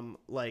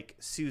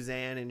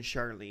Suzanne and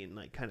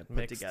Charlene, kind of put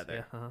Mixed,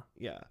 together. Yeah,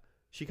 Yeah.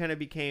 She kind of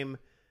became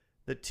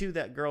the two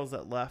girls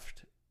that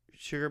left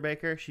Sugar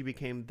Baker. She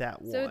became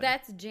that one. So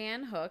that's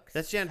Jan Hooks.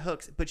 That's Jan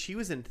Hooks, but she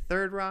was in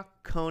Third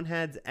Rock,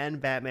 Coneheads, and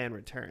Batman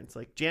Returns.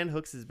 Jan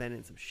Hooks has been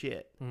in some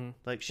shit.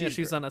 Mm-hmm.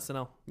 She's on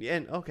SNL.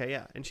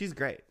 Yeah, and she's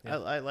great. Yeah.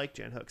 I like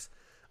Jan Hooks.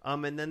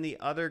 And then the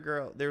other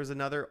girl, there was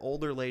another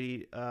older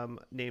lady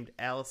named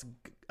Alice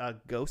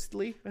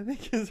Ghostly, I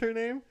think is her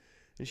name,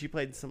 and she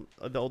played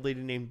the old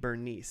lady named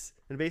Bernice.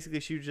 And basically,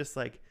 she was just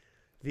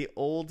the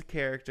old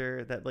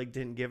character that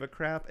didn't give a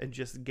crap and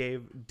just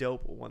gave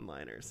dope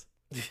one-liners.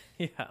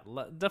 Yeah,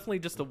 definitely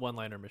just a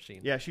one-liner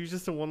machine. Yeah, she was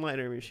just a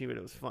one-liner machine, but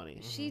it was funny.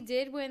 She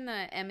did win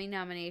the Emmy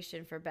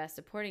nomination for Best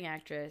Supporting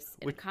Actress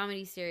in a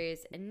comedy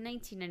series in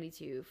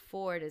 1992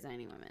 for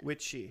Designing Women.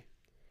 Which she?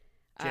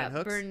 Jan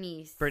Hooks?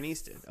 Bernice.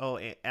 Bernice did. Oh,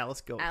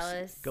 Alice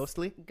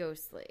Ghostly?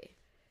 Ghostly.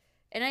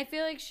 And I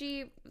feel like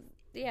she,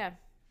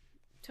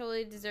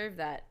 totally deserved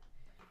that.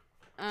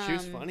 She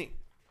was funny.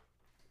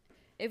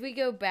 If we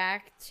go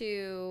back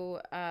to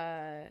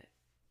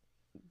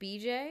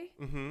BJ,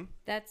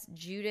 that's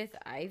Judith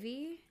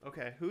Ivey.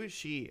 Okay, who is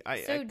she?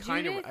 I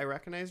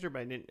recognized her,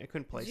 but I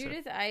couldn't place her.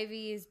 Judith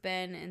Ivey has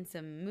been in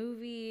some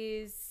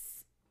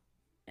movies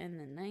in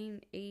the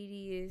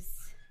 80s.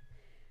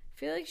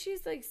 I feel like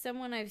she's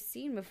someone I've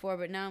seen before,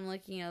 but now I'm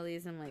looking at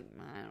these. I'm like,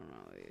 I don't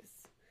know these.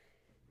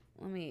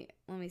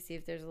 Let me see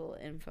if there's a little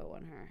info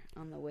on her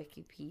on the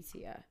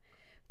Wikipedia.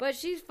 But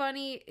she's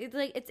funny.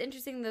 It's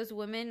interesting. Those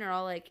women are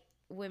all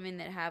women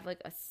that have a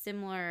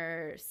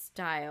similar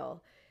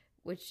style,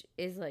 which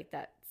is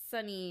that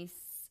sunny.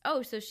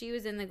 Oh, so she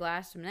was in the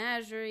Glass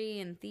Menagerie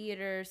and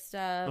theater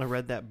stuff. I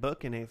read that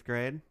book in 8th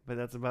grade, but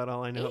that's about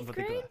all I know about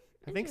the glass.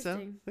 I think so. I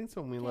Interesting. think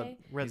so. When we Okay.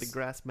 read the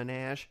Grass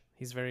Menage,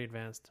 He's very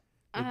advanced.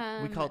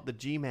 we call it the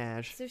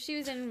G-Mage. So she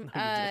was in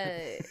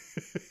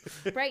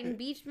Brighton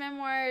Beach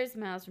Memoirs,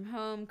 Miles from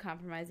Home,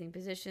 Compromising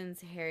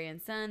Positions, Harry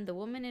and Son, The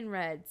Woman in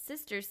Red,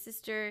 Sister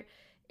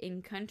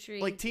in Country.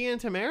 Tia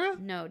and Tamara?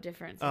 No,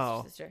 different.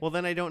 Sister. Well,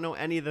 then I don't know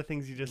any of the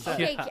things you just said.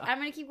 Okay, I'm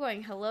gonna keep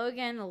going. Hello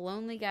Again, The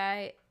Lonely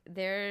Guy.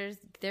 There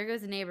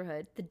Goes the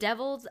Neighborhood, The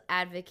Devil's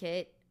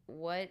Advocate,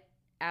 What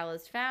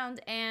Alice Found,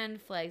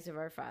 and Flags of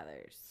Our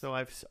Fathers. So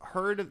I've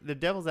heard of The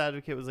Devil's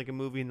Advocate was a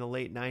movie in the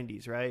late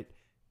 90s, right?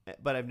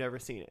 But I've never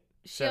seen it.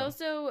 She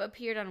also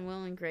appeared on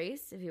Will and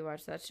Grace, if you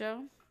watch that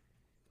show.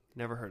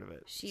 Never heard of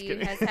it.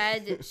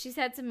 She's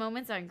had some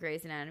moments on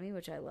Grey's Anatomy,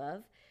 which I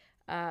love.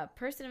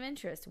 Person of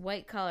Interest,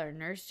 White Collar,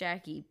 Nurse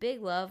Jackie,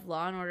 Big Love,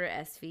 Law and Order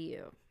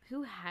SVU.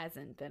 Who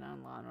hasn't been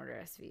on Law and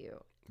Order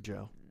SVU?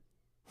 Joe.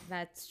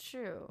 That's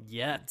true.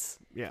 Yet.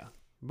 Yeah.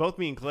 Both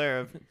me and Claire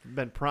have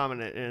been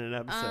prominent in an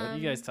episode.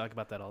 You guys talk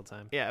about that all the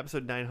time. Yeah,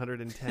 episode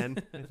 910,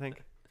 I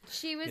think.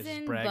 She was Just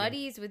in bragging.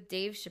 Buddies with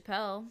Dave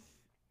Chappelle.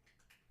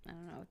 I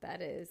don't know what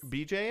that is.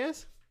 BJ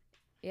is?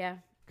 Yeah.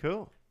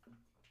 Cool.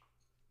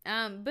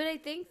 But I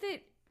think that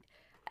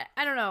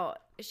I don't know.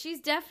 She's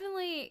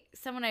definitely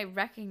someone I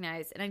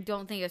recognize, and I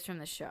don't think it's from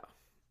the show.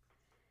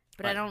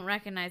 But I don't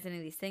recognize any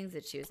of these things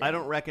that she was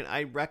in.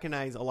 I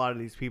recognize a lot of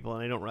these people,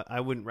 and I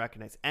wouldn't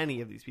recognize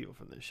any of these people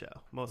from this show,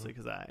 mostly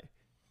because I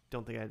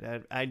don't think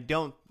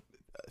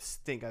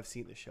I've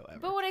seen the show ever.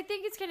 But what I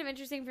think is kind of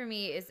interesting for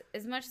me is,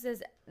 as much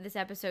as this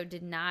episode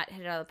did not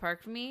hit it out of the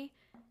park for me,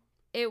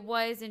 it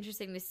was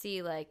interesting to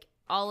see like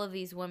all of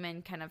these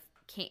women kind of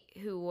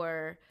who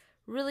were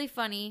really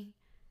funny,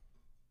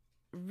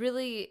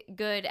 really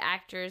good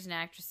actors and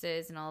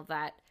actresses and all of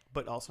that.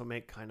 But also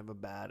make kind of a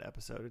bad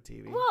episode of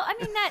TV. Well, I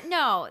mean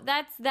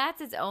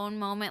that's its own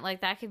moment.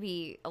 Like that could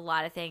be a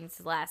lot of things.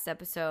 Last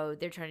episode,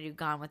 they're trying to do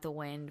Gone with the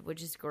Wind,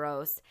 which is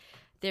gross.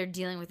 They're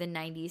dealing with the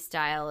 90s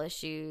style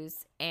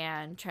issues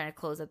and trying to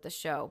close up the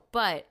show.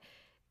 But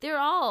they're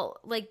all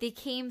like they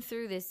came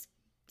through this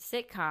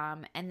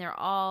sitcom, and they're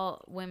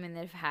all women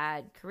that have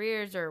had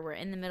careers or were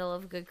in the middle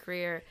of a good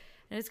career.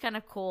 And it's kind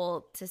of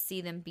cool to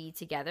see them be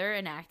together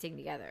and acting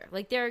together.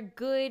 Like they're a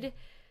good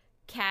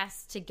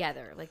cast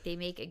together. Like they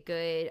make a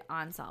good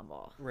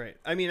ensemble. Right.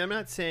 I mean, I'm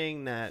not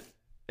saying that.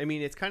 I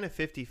mean, it's kind of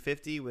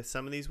 50-50 with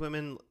some of these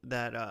women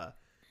that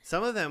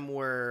some of them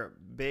were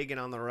big and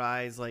on the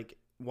rise like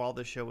while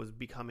the show was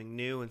becoming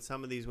new, and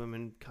some of these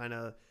women kind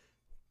of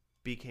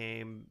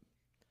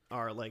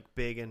are like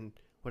big and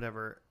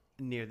whatever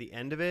near the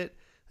end of it.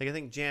 Like I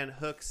think Jan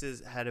Hooks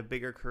had a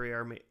bigger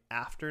career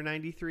after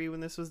 93 when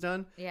this was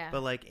done. Yeah.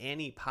 But like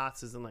Annie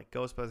Potts is in like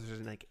Ghostbusters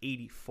in like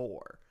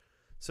 84.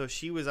 So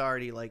she was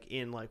already like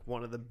in like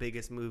one of the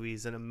biggest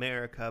movies in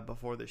America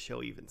before the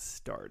show even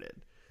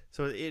started.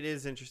 So it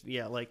is interesting.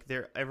 Yeah, like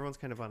everyone's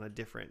kind of on a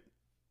different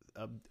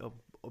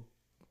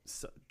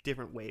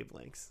different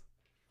wavelengths.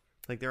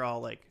 Like they're all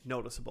like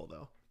noticeable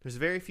though. There's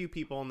very few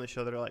people on the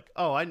show that are like,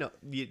 "Oh, I know."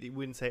 You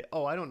wouldn't say,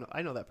 "Oh, I don't know.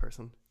 I know that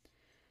person."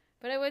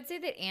 But I would say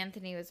that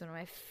Anthony was one of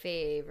my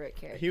favorite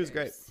characters. He was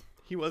great.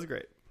 He was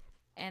great.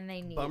 And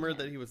they needed Bummer him.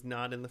 that he was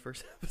not in the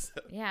first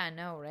episode. Yeah, I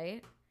know,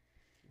 right?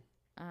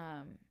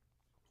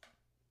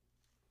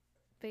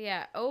 But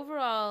yeah,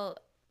 overall,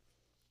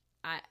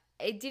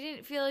 it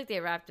didn't feel like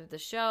they wrapped up the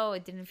show.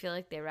 It didn't feel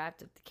like they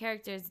wrapped up the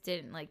characters. It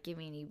didn't like give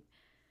me any.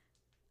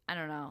 I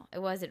don't know.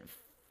 It wasn't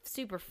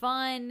super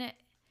fun.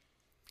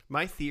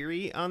 My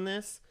theory on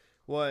this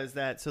was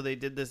that so they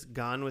did this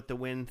Gone with the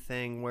Wind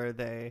thing where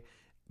they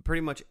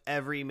pretty much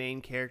every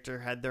main character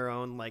had their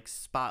own like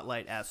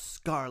spotlight as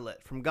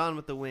Scarlet from Gone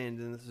with the Wind,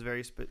 and this is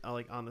very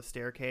like on the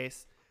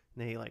staircase,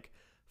 and they like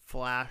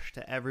flash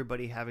to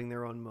everybody having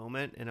their own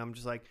moment, and I'm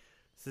just like,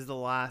 this is the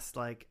last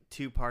like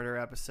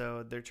two-parter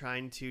episode. They're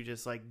trying to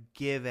just like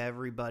give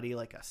everybody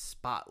like a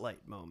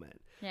spotlight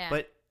moment, Yeah.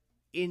 but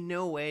in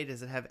no way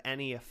does it have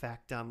any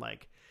effect on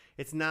like,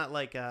 it's not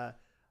like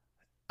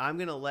I'm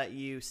gonna let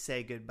you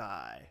say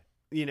goodbye.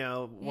 You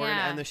know, we're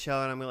gonna end the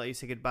show and I'm gonna let you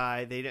say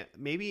goodbye. They don't,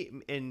 maybe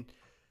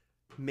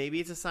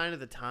it's a sign of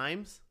the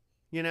times,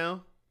 you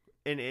know,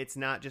 and it's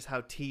not just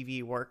how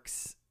TV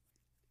works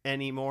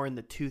anymore in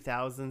the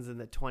 2000s and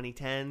the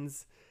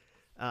 2010s.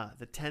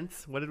 The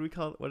 10th, what did we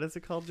call it? What is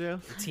it called,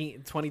 Joe?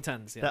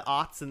 2010s, yeah. The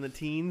aughts and the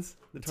teens,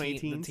 the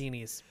 20-teens. The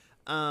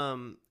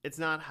teenies. It's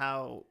not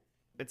how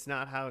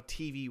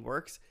TV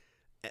works,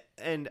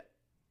 and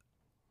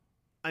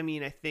I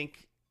mean, I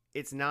think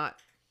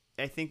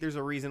there's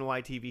a reason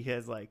why TV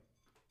has like,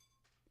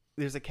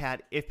 there's a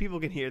cat. If people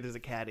can hear, there's a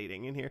cat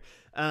eating in here.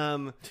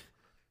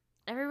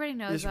 Everybody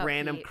knows There's about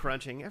random Pete.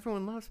 crunching.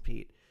 Everyone loves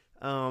Pete.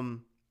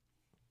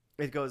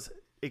 It goes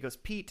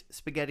Pete,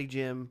 Spaghetti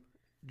Jim,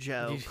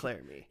 Joe,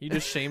 Claire, me. You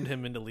just shamed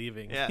him into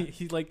leaving. Yeah.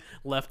 He like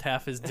left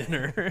half his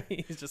dinner.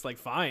 He's just like,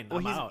 fine,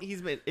 I'm out.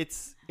 He's been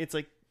it's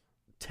like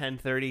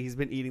 10:30. He's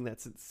been eating that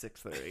since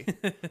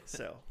 6:30.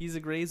 So He's a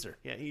grazer.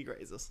 yeah, he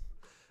grazes.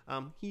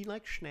 He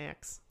likes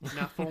snacks,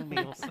 not full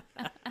meals.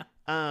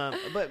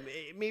 But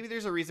maybe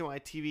there's a reason why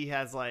TV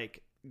has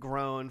like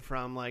grown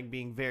from like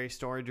being very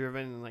story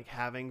driven and like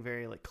having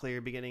very like clear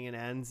beginning and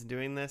ends,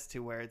 doing this to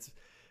where it's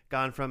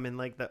gone from in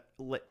like the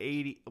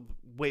 80s,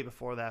 way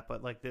before that,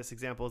 but like this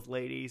example is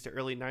late 80s to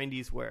early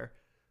 90s, where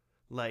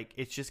like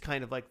it's just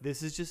kind of like,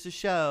 this is just a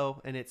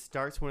show and it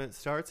starts when it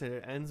starts and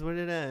it ends when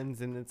it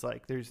ends, and it's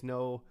like there's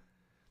no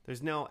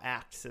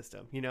act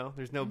system, you know,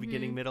 there's no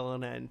beginning, middle,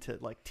 and end to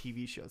like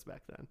TV shows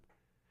back then.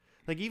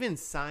 Like even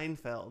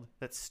Seinfeld,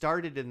 that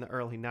started in the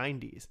early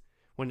 90s,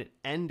 when it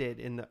ended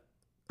in the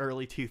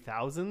early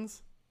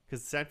 2000s,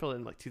 because Seinfeld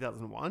in like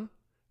 2001 or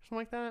something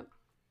like that.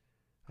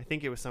 I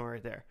think it was somewhere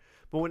right there.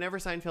 But whenever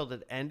Seinfeld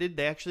had ended,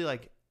 they actually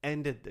like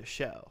ended the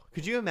show.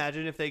 Could you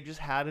imagine if they just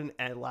had an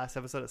last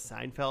episode of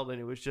Seinfeld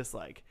and it was just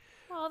like,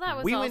 Well, that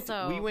was we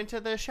also went to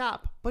the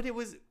shop, but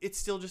it's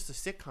still just a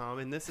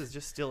sitcom, and this is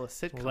just still a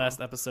sitcom. The last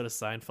episode of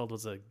Seinfeld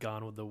was a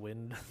Gone with the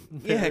Wind.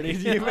 Yeah, parody.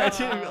 could you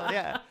imagine?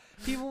 Yeah,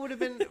 people would have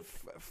been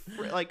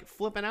like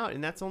flipping out,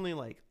 and that's only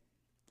like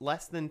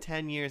less than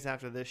 10 years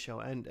after this show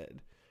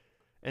ended.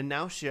 And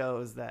now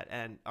shows that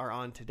are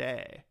on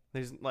today,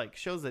 there's like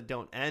shows that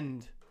don't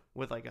end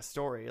with like a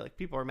story. Like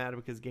people are mad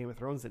because Game of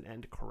Thrones didn't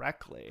end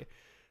correctly,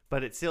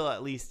 but it still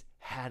at least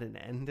had an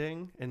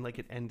ending and like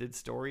it ended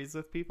stories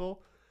with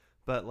people.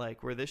 But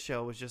like where this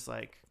show was just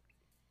like,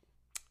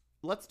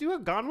 let's do a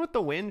Gone with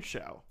the Wind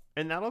show,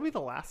 and that'll be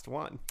the last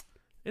one.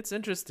 It's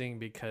interesting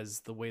because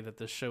the way that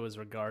this show is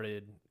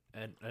regarded,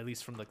 and at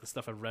least from like the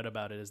stuff I've read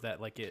about it, is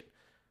that like it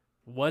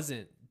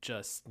wasn't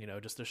just, you know,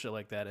 just a show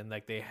like that, and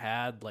like they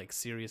had like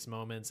serious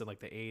moments and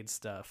like the AIDS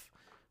stuff.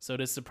 So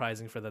it is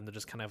surprising for them to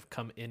just kind of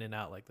come in and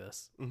out like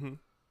this. Mm-hmm.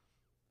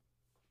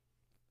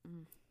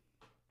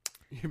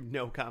 You have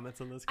no comments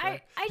on this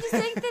guy. I just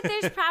think that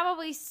there's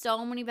probably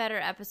so many better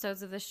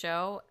episodes of the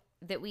show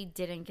that we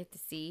didn't get to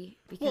see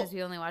because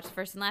we only watched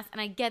first and last.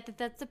 And I get that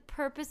that's the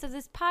purpose of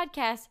this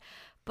podcast,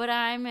 but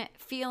I'm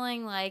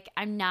feeling like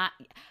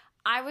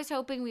I was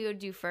hoping we would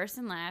do first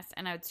and last,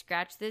 and I would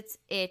scratch this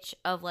itch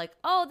of like,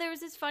 oh, there was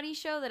this funny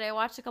show that I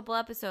watched a couple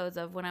episodes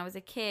of when I was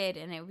a kid,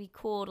 and it would be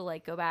cool to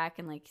like go back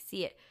and like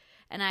see it.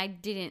 And I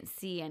didn't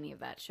see any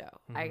of that show.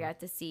 Mm-hmm. I got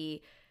to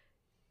see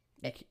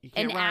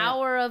an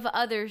hour of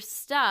other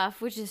stuff,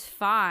 which is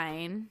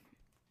fine.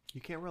 You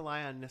can't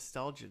rely on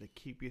nostalgia to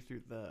keep you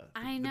through the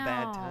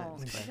bad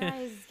times.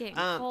 Guys, getting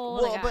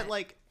cold. Well, but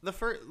like the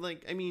first,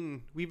 like I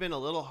mean, we've been a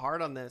little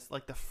hard on this.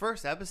 Like the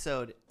first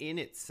episode in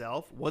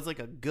itself was like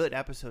a good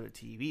episode of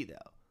TV,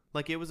 though.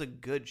 Like it was a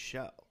good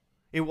show.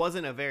 It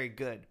wasn't a very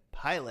good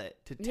pilot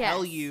to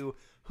tell you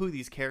who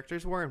these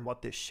characters were and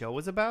what this show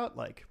was about.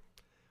 Like,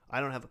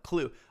 I don't have a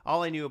clue.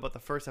 All I knew about the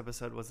first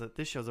episode was that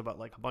this show's about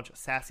like a bunch of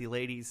sassy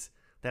ladies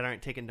that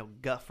aren't taking no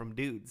guff from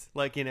dudes.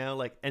 Like, you know,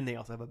 like, and they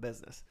also have a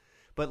business.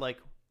 But like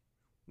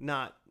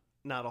not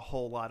a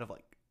whole lot of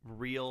like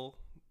real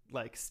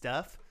like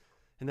stuff.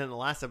 And then the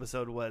last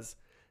episode was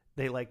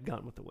they like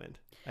Gone with the Wind.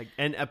 Like,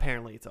 and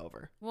apparently it's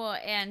over. Well,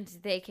 and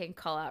they can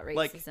call out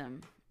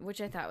racism, which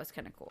I thought was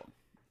kind of cool.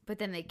 But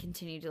then they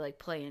continue to like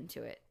play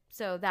into it.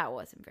 So that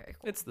wasn't very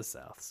cool. It's the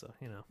South, so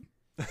you know.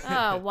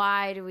 Oh,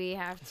 why do we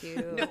have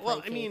to no,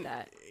 well, I mean,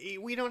 that?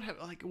 We don't have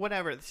like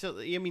whatever. So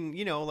I mean,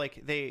 you know,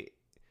 like they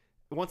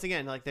once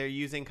again, like they're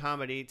using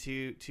comedy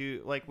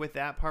to like with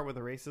that part, with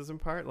the racism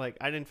part, like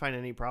I didn't find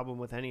any problem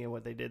with any of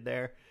what they did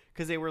there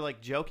because they were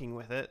like joking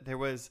with it.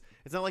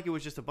 It's not like it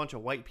was just a bunch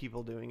of white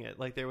people doing it.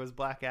 Like there was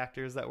black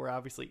actors that were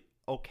obviously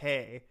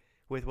okay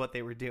with what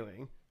they were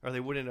doing, or they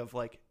wouldn't have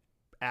like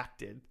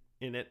acted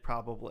in it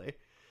probably.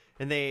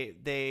 And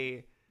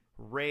they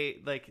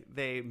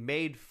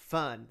made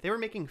fun. They were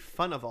making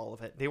fun of all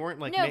of it. They weren't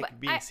like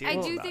being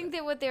serious. I do think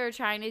that what they were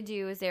trying to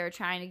do is they were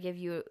trying to give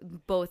you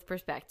both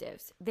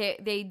perspectives.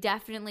 They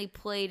definitely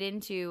played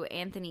into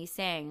Anthony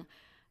saying,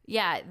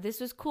 yeah,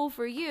 this was cool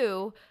for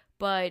you,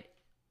 but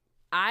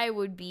I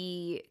would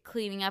be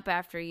cleaning up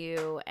after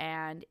you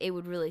and it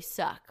would really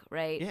suck,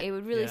 right? Yeah. It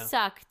would really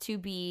suck to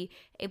be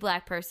a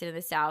black person in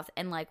the South,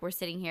 and like we're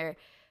sitting here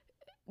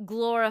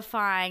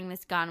glorifying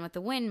this Gone with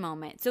the Wind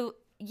moment. So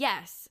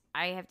yes,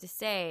 I have to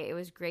say it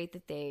was great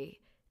that they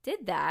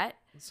did that.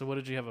 So what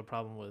did you have a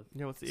problem with?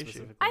 Yeah, what's the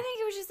issue? I think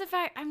it was just the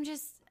fact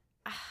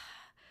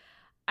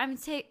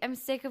I'm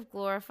sick of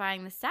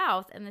glorifying the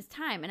South and this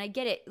time. And I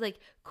get it. Like,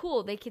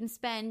 cool, they can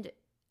spend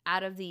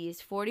out of these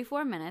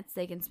 44 minutes,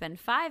 they can spend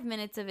 5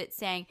 minutes of it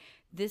saying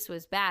this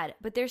was bad,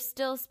 but they're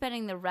still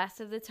spending the rest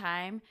of the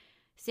time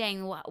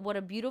saying what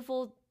a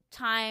beautiful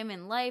time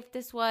in life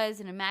this was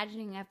and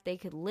imagining if they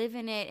could live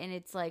in it. And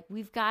it's like,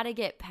 we've got to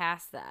get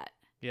past that.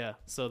 Yeah,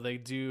 so they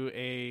do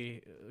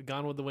a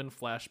Gone with the Wind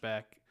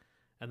flashback,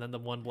 and then the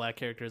one black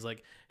character is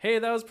like, hey,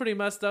 that was pretty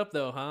messed up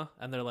though, huh?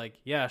 And they're like,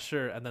 yeah,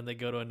 sure. And then they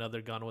go to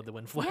another Gone with the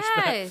Wind flashback.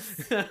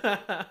 Yes.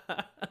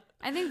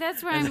 I think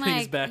that's where I'm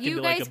like, back you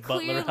into guys like a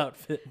butler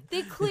outfit.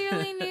 They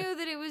clearly knew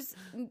that it was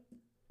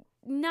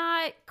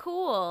not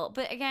cool.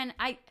 But again,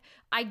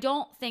 I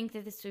don't think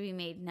that this would be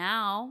made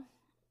now.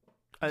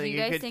 I Do think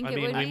you guys think it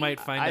would we be? might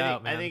find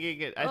out, man. I think it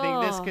could. I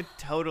think this could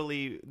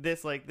totally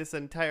this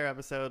entire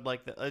episode,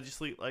 like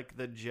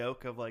the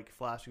joke of like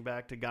flashing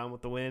back to Gone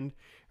with the Wind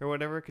or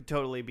whatever, could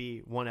totally be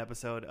one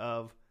episode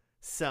of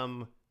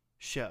some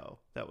show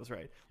that was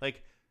right.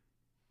 Like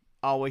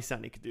Always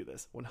Sunny could do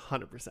this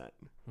 100%.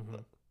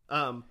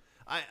 Mm-hmm.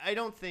 I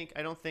don't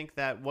think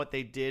that what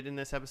they did in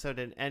this episode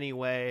in any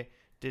way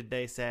did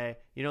they say,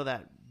 you know,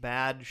 that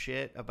bad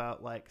shit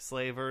about like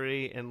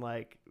slavery and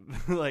like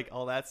like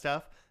all that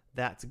stuff.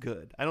 That's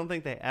good. I don't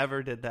think they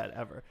ever did that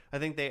ever. I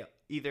think they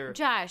either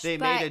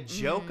made a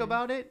joke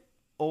about it,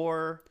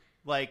 or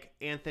like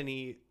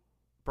Anthony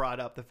brought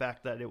up the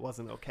fact that it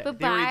wasn't okay. But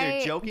they were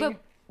either joking.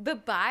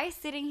 But by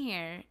sitting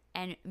here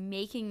and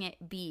making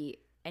it be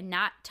and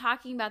not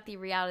talking about the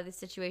reality of the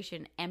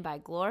situation, and by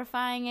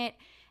glorifying it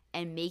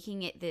and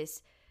making it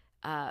this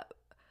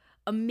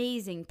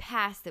amazing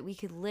past that we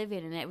could live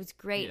in, and it was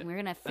great, and we're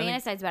gonna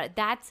fantasize about it.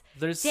 That's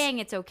saying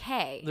it's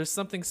okay. There's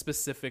something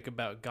specific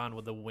about Gone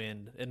with the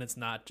Wind, and it's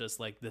not just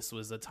like this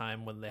was a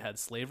time when they had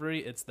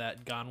slavery. It's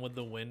that Gone with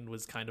the Wind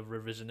was kind of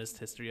revisionist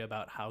history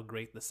about how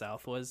great the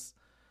South was,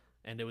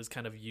 and it was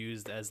kind of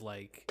used as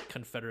like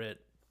Confederate,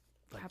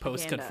 like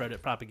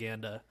post-Confederate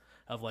propaganda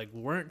of like,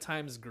 weren't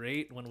times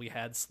great when we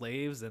had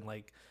slaves, and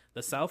like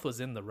the South was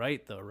in the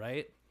right though,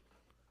 right?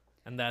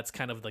 And that's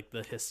kind of like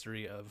the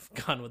history of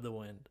Gone with the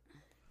Wind.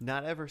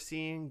 Not ever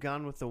seeing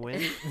Gone with the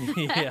Wind.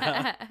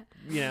 Yeah.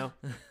 You know,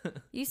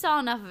 You saw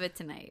enough of it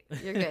tonight.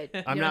 You're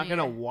good. I'm not going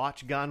to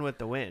watch Gone with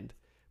the Wind.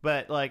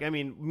 But, like, I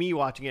mean, me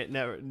watching it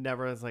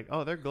never was like,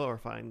 oh, they're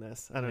glorifying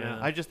this. I don't know.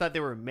 I just thought they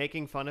were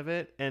making fun of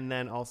it. And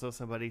then also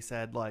somebody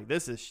said, like,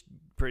 this is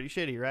pretty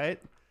shitty, right?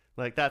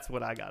 Like, that's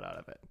what I got out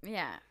of it.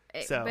 Yeah.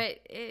 So.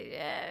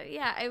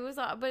 It was.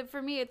 But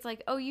for me, it's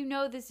like, oh, you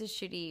know this is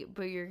shitty,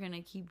 but you're going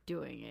to keep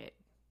doing it.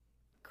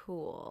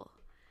 Cool.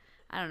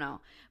 I don't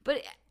know.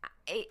 But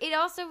it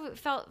also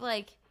felt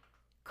like,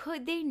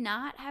 could they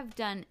not have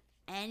done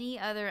any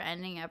other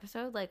ending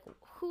episode? Like,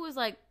 who was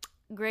like,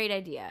 great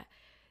idea.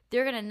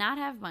 They're going to not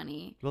have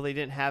money. Well, they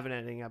didn't have an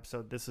ending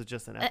episode. This was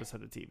just an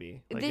episode of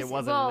TV. Like, it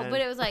wasn't an end.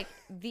 But it was like,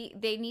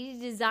 they needed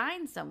to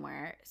design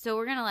somewhere. So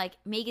we're going to like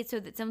make it so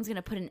that someone's going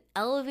to put an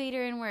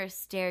elevator in where a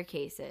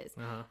staircase is.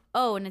 Uh-huh.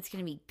 Oh, and it's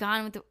going to be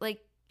Gone with the, like.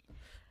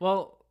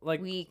 Well,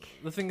 like, weak.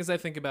 The thing is, I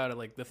think about it,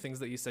 like, the things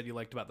that you said you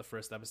liked about the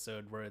first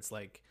episode, where it's,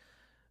 like,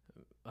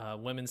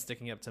 women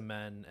sticking up to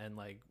men, and,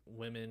 like,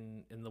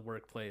 women in the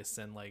workplace,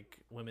 and, like,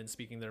 women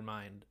speaking their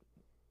mind.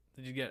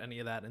 Did you get any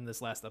of that in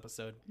this last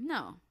episode?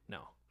 No.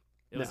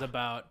 It was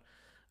about,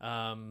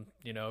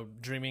 you know,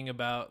 dreaming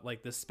about,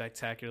 like, this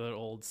spectacular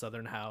old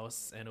Southern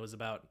house, and it was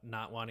about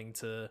not wanting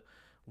to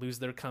lose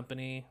their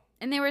company.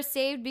 And they were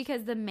saved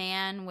because the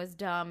man was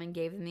dumb and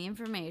gave them the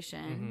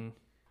information.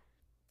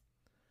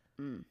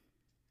 Mm-hmm.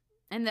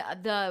 And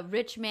the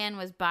rich man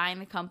was buying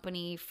the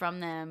company from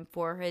them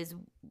for his,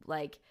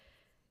 like,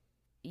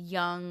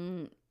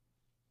 young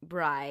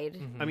bride.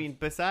 Mm-hmm. I mean,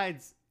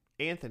 besides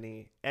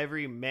Anthony,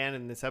 every man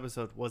in this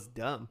episode was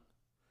dumb.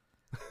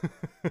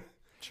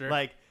 Sure.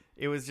 Like,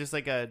 it was just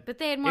like a... But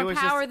they had more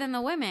power than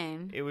the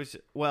women. It was...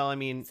 Well, I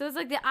mean... So it's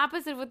like the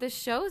opposite of what the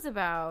show's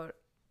about.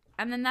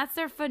 And then that's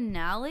their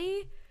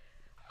finale?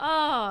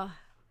 Oh.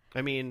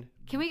 I mean...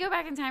 Can we go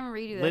back in time and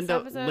redo this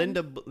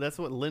episode? That's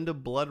what Linda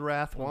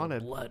Bloodrath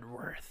wanted.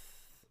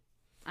 Bloodworth.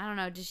 I don't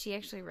know. Did she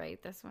actually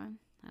write this one?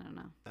 I don't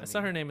know. I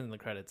saw her name in the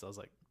credits. I was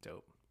like,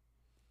 dope.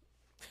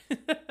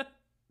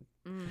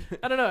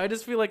 I don't know. I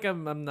just feel like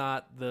I'm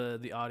not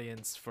the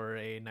audience for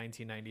a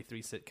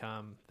 1993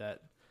 sitcom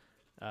that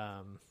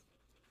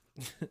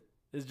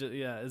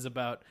is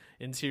about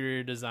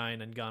interior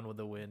design and Gone with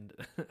the Wind.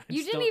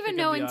 You didn't even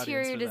know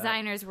interior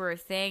designers were a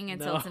thing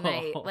until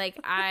tonight. Like,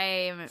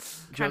 I'm kind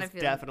Joe's of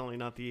feeling... definitely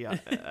not the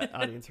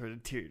audience for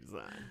interior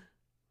design.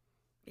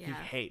 Yeah. He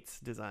hates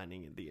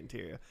designing the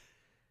interior.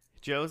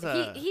 Joe's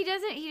he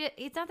doesn't.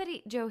 It's not that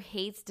Joe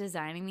hates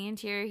designing the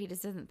interior. He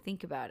just doesn't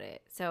think about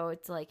it. So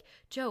it's like,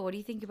 Joe, what do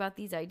you think about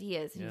these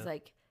ideas? And he's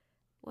like,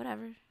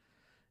 whatever.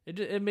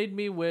 It made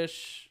me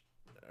wish,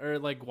 or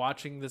like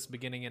watching this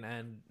beginning and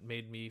end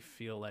made me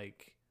feel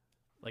like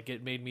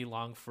it made me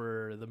long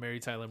for the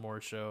Mary Tyler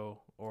Moore Show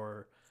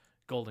or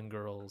Golden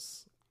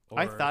Girls.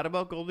 I thought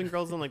about Golden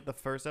Girls in like the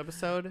first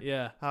episode.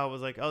 Yeah. How it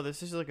was like, oh,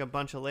 this is like a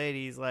bunch of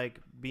ladies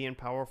like being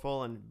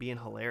powerful and being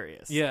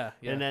hilarious. Yeah.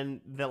 And then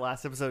the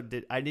last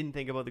episode I didn't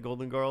think about the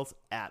Golden Girls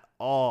at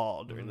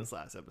all during this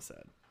last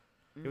episode.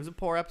 It was a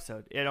poor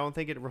episode. I don't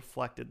think it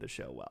reflected the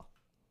show well.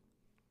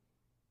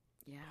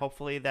 Yeah.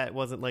 Hopefully that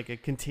wasn't like a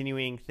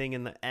continuing thing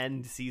in the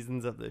end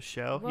seasons of the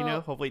show. Well, you know,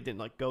 hopefully it didn't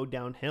like go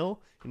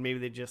downhill and maybe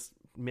they just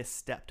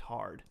misstepped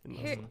hard.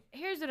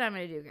 Here's what I'm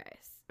going to do,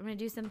 guys. I'm going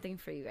to do something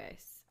for you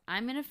guys.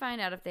 I'm going to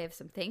find out if they have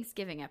some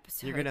Thanksgiving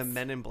episodes. You're going to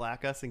Men in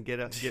Black us and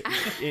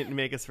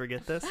make us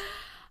forget this?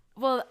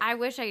 Well, I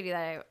wish I could do that.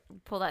 I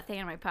pull that thing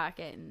in my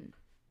pocket and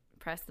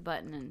press the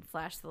button and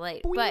flash the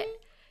light. Boing. But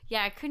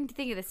yeah, I couldn't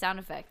think of the sound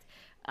effect.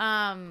 But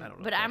I'm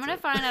going to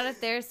find out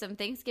if there's some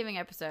Thanksgiving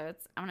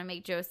episodes. I'm going to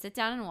make Joe sit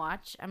down and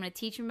watch. I'm going to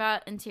teach him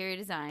about interior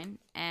design.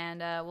 And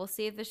we'll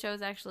see if the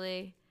show's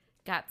actually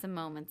got some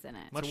moments in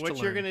it. So what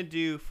you're going to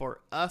do for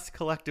us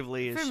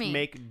collectively is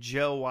make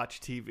Joe watch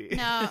TV.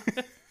 No.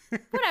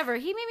 Whatever.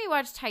 He made me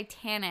watch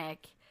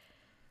Titanic,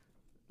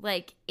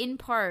 like, in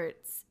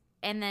parts,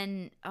 and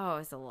then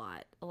it's a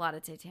lot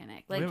of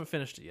Titanic. Like, we haven't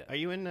finished it yet. Are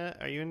you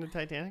into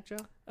Titanic, Joe?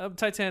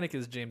 Titanic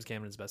is James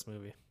Cameron's best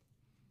movie.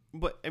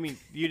 But I mean,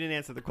 you didn't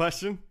answer the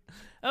question.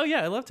 Oh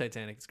yeah, I love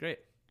Titanic. It's great.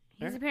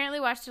 He's apparently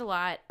watched it a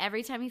lot.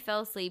 Every time he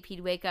fell asleep, he'd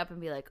wake up and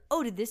be like,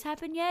 "Oh, did this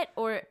happen yet?"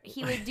 Or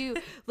he would do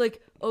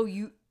like, "Oh,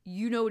 you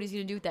know what he's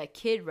gonna do with that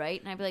kid, right?"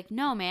 And I'd be like,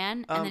 "No,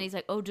 man." And then he's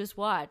like, "Oh, just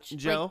watch."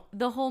 Joe, like,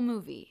 the whole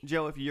movie.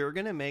 Joe, if you're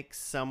gonna make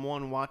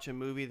someone watch a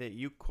movie that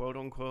you quote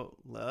unquote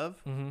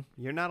love,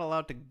 you're not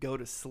allowed to go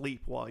to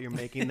sleep while you're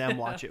making them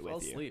watch it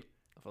with you.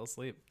 fell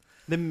asleep.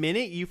 The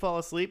minute you fall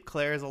asleep,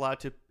 Claire is allowed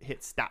to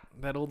hit stop.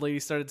 That old lady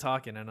started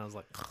talking, and I was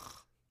like,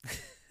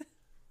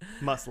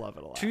 Must love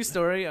it a lot. true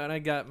story. And I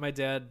got my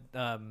dad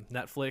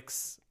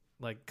Netflix.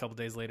 Like a couple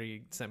days later,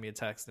 he sent me a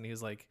text, and he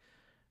was like,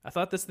 I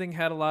thought this thing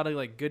had a lot of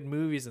like good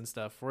movies and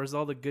stuff. Where's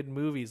all the good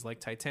movies like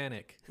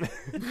Titanic?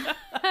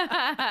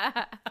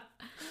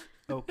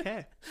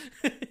 Okay.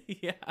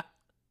 Yeah.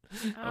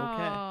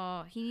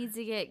 Oh, he needs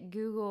to get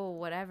Google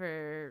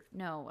whatever.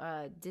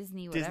 No,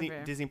 Disney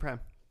whatever. Disney Prime.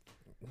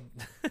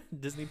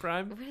 Disney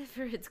Prime?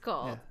 Whatever it's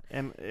called.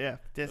 Yeah. Oh,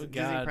 Disney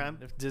God. Prime.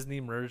 If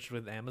Disney merged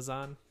with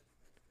Amazon.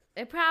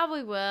 It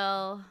probably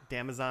will.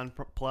 Damazon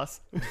Plus.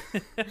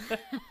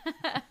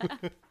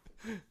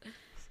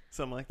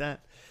 Something like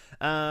that.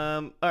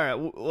 All right.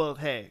 Well,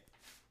 hey.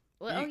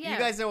 Well, You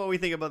guys know what we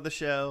think about the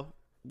show.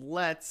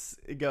 Let's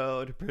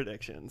go to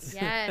predictions.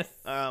 Yes.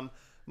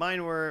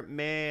 Mine were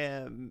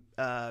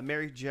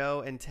Mary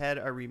Jo and Ted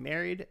are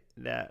remarried.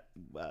 That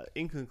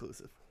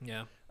inconclusive.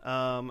 Yeah.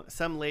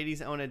 Some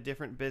ladies own a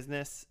different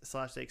business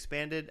 / they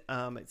expanded.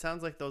 It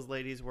sounds like those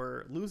ladies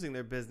were losing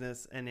their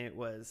business, and it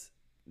was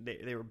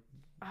they were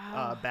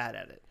bad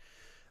at it.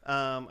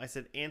 I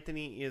said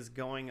Anthony is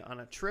going on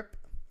a trip.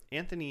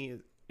 Anthony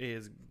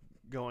is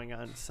going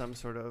on some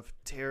sort of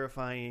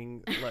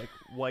terrifying, like,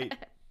 white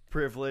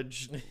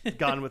privilege,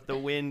 Gone with the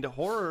Wind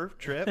horror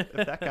trip,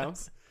 if that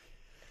counts.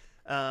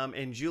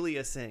 And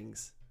Julia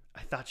sings. I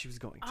thought she was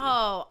going to.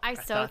 Oh, I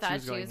so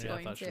thought she was Yeah, I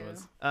going thought to. she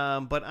was.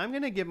 But I'm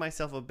going to give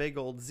myself a big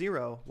old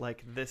 0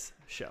 like this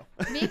show.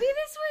 Maybe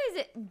this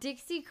was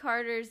Dixie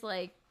Carter's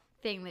like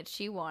thing that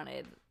she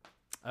wanted.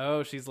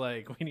 Oh, she's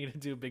like, we need to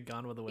do a big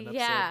Gone with the Wind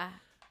episode. Yeah.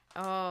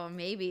 Oh,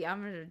 maybe.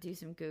 I'm going to do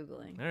some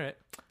Googling. All right.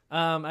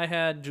 I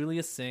had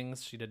Julia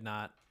sings. She did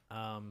not.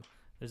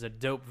 There's a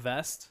dope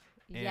vest.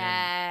 And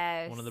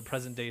Yes. one of the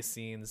present day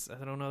scenes.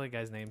 I don't know the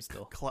guy's name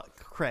still.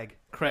 Craig.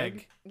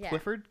 Yeah.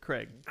 Clifford?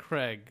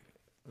 Craig.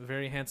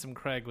 Very handsome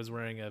Craig was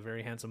wearing a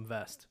very handsome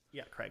vest.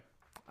 Yeah, Craig.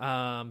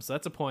 So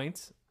that's a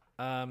point.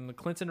 The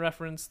Clinton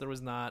reference, there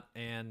was not.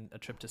 And a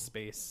trip to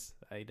space,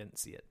 I didn't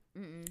see it.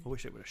 I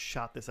wish I would have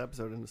shot this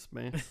episode into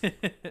space.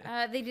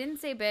 They didn't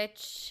say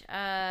bitch.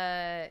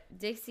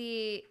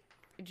 Dixie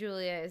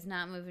Julia is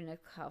not moving to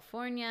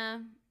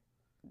California.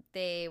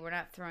 They were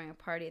not throwing a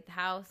party at the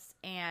house.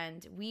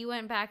 And we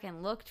went back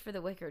and looked for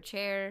the wicker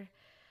chair,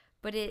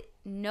 but it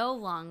no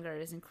longer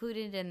is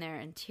included in their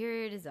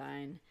interior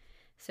design.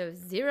 So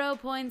 0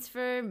 points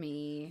for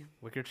me.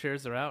 Wicker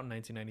chairs are out in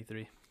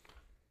 1993.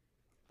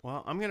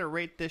 Well, I'm going to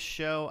rate this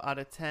show out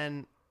of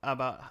 10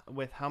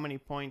 with how many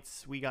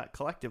points we got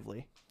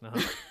collectively.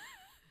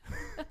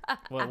 Uh-huh.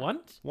 What, 1?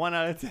 1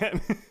 out of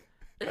 10.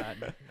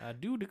 I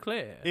do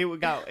declare. It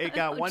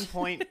got 1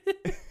 point.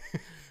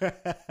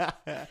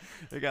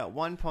 It got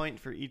 1 point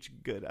for each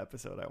good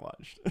episode I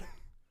watched.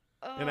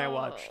 And I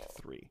watched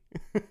 3.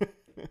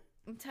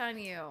 I'm telling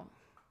you,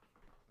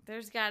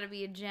 there's got to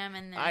be a gem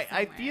in there.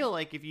 I feel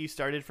like if you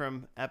started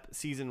from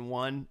season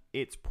 1,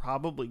 it's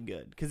probably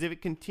good. Because if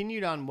it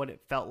continued on what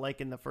it felt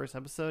like in the first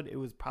episode, it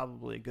was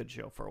probably a good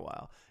show for a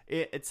while.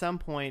 At some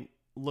point,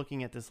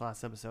 looking at this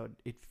last episode,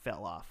 it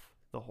fell off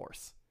the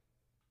horse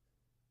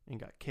and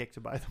got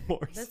kicked by the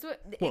horse. That's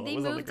what Well, they it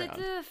was on the moved it to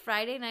ground. the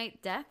Friday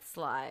Night Death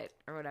Slide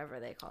or whatever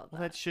they called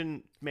Well, that. that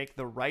shouldn't make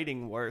the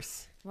writing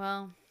worse.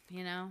 Well,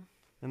 you know,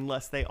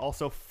 Unless they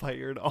also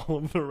fired all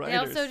of the they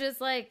writers. also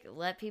just like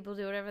let people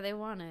do whatever they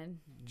wanted.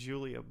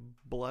 Julia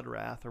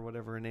Bloodwrath or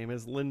whatever her name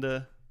is,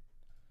 Linda,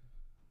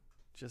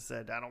 just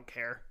said, I don't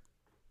care.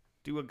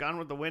 Do a Gone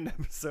with the Wind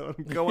episode.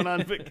 I'm going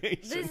on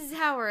vacation. This is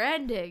how we're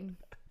ending.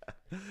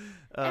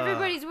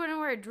 Everybody's going to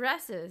wear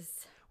dresses.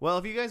 Well,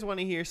 if you guys want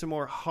to hear some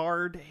more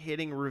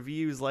hard-hitting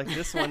reviews like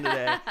this one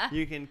today,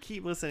 you can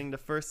keep listening to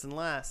First and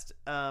Last.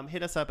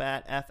 Hit us up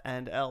at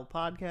F&L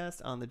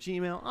Podcast on the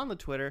Gmail, on the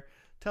Twitter.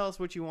 Tell us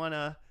what you want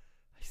to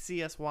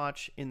see us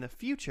watch in the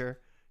future.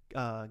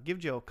 Give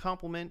Joe a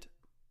compliment.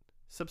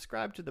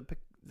 Subscribe to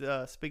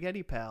the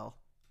Spaghetti Pal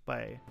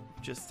by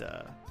just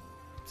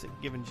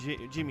giving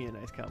Jimmy a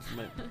nice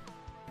compliment.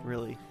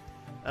 Really.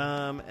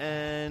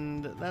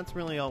 And that's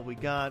really all we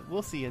got.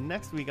 We'll see you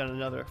next week on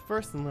another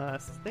First and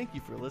Last. Thank you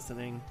for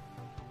listening.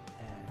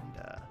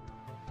 And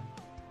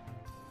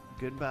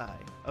goodbye.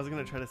 I was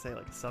going to try to say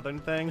like a southern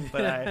thing,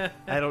 but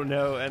I don't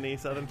know any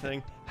southern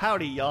thing.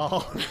 Howdy,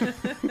 y'all.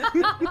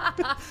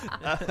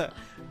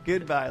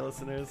 Goodbye,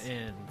 listeners.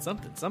 And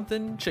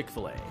something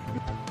Chick-fil-A.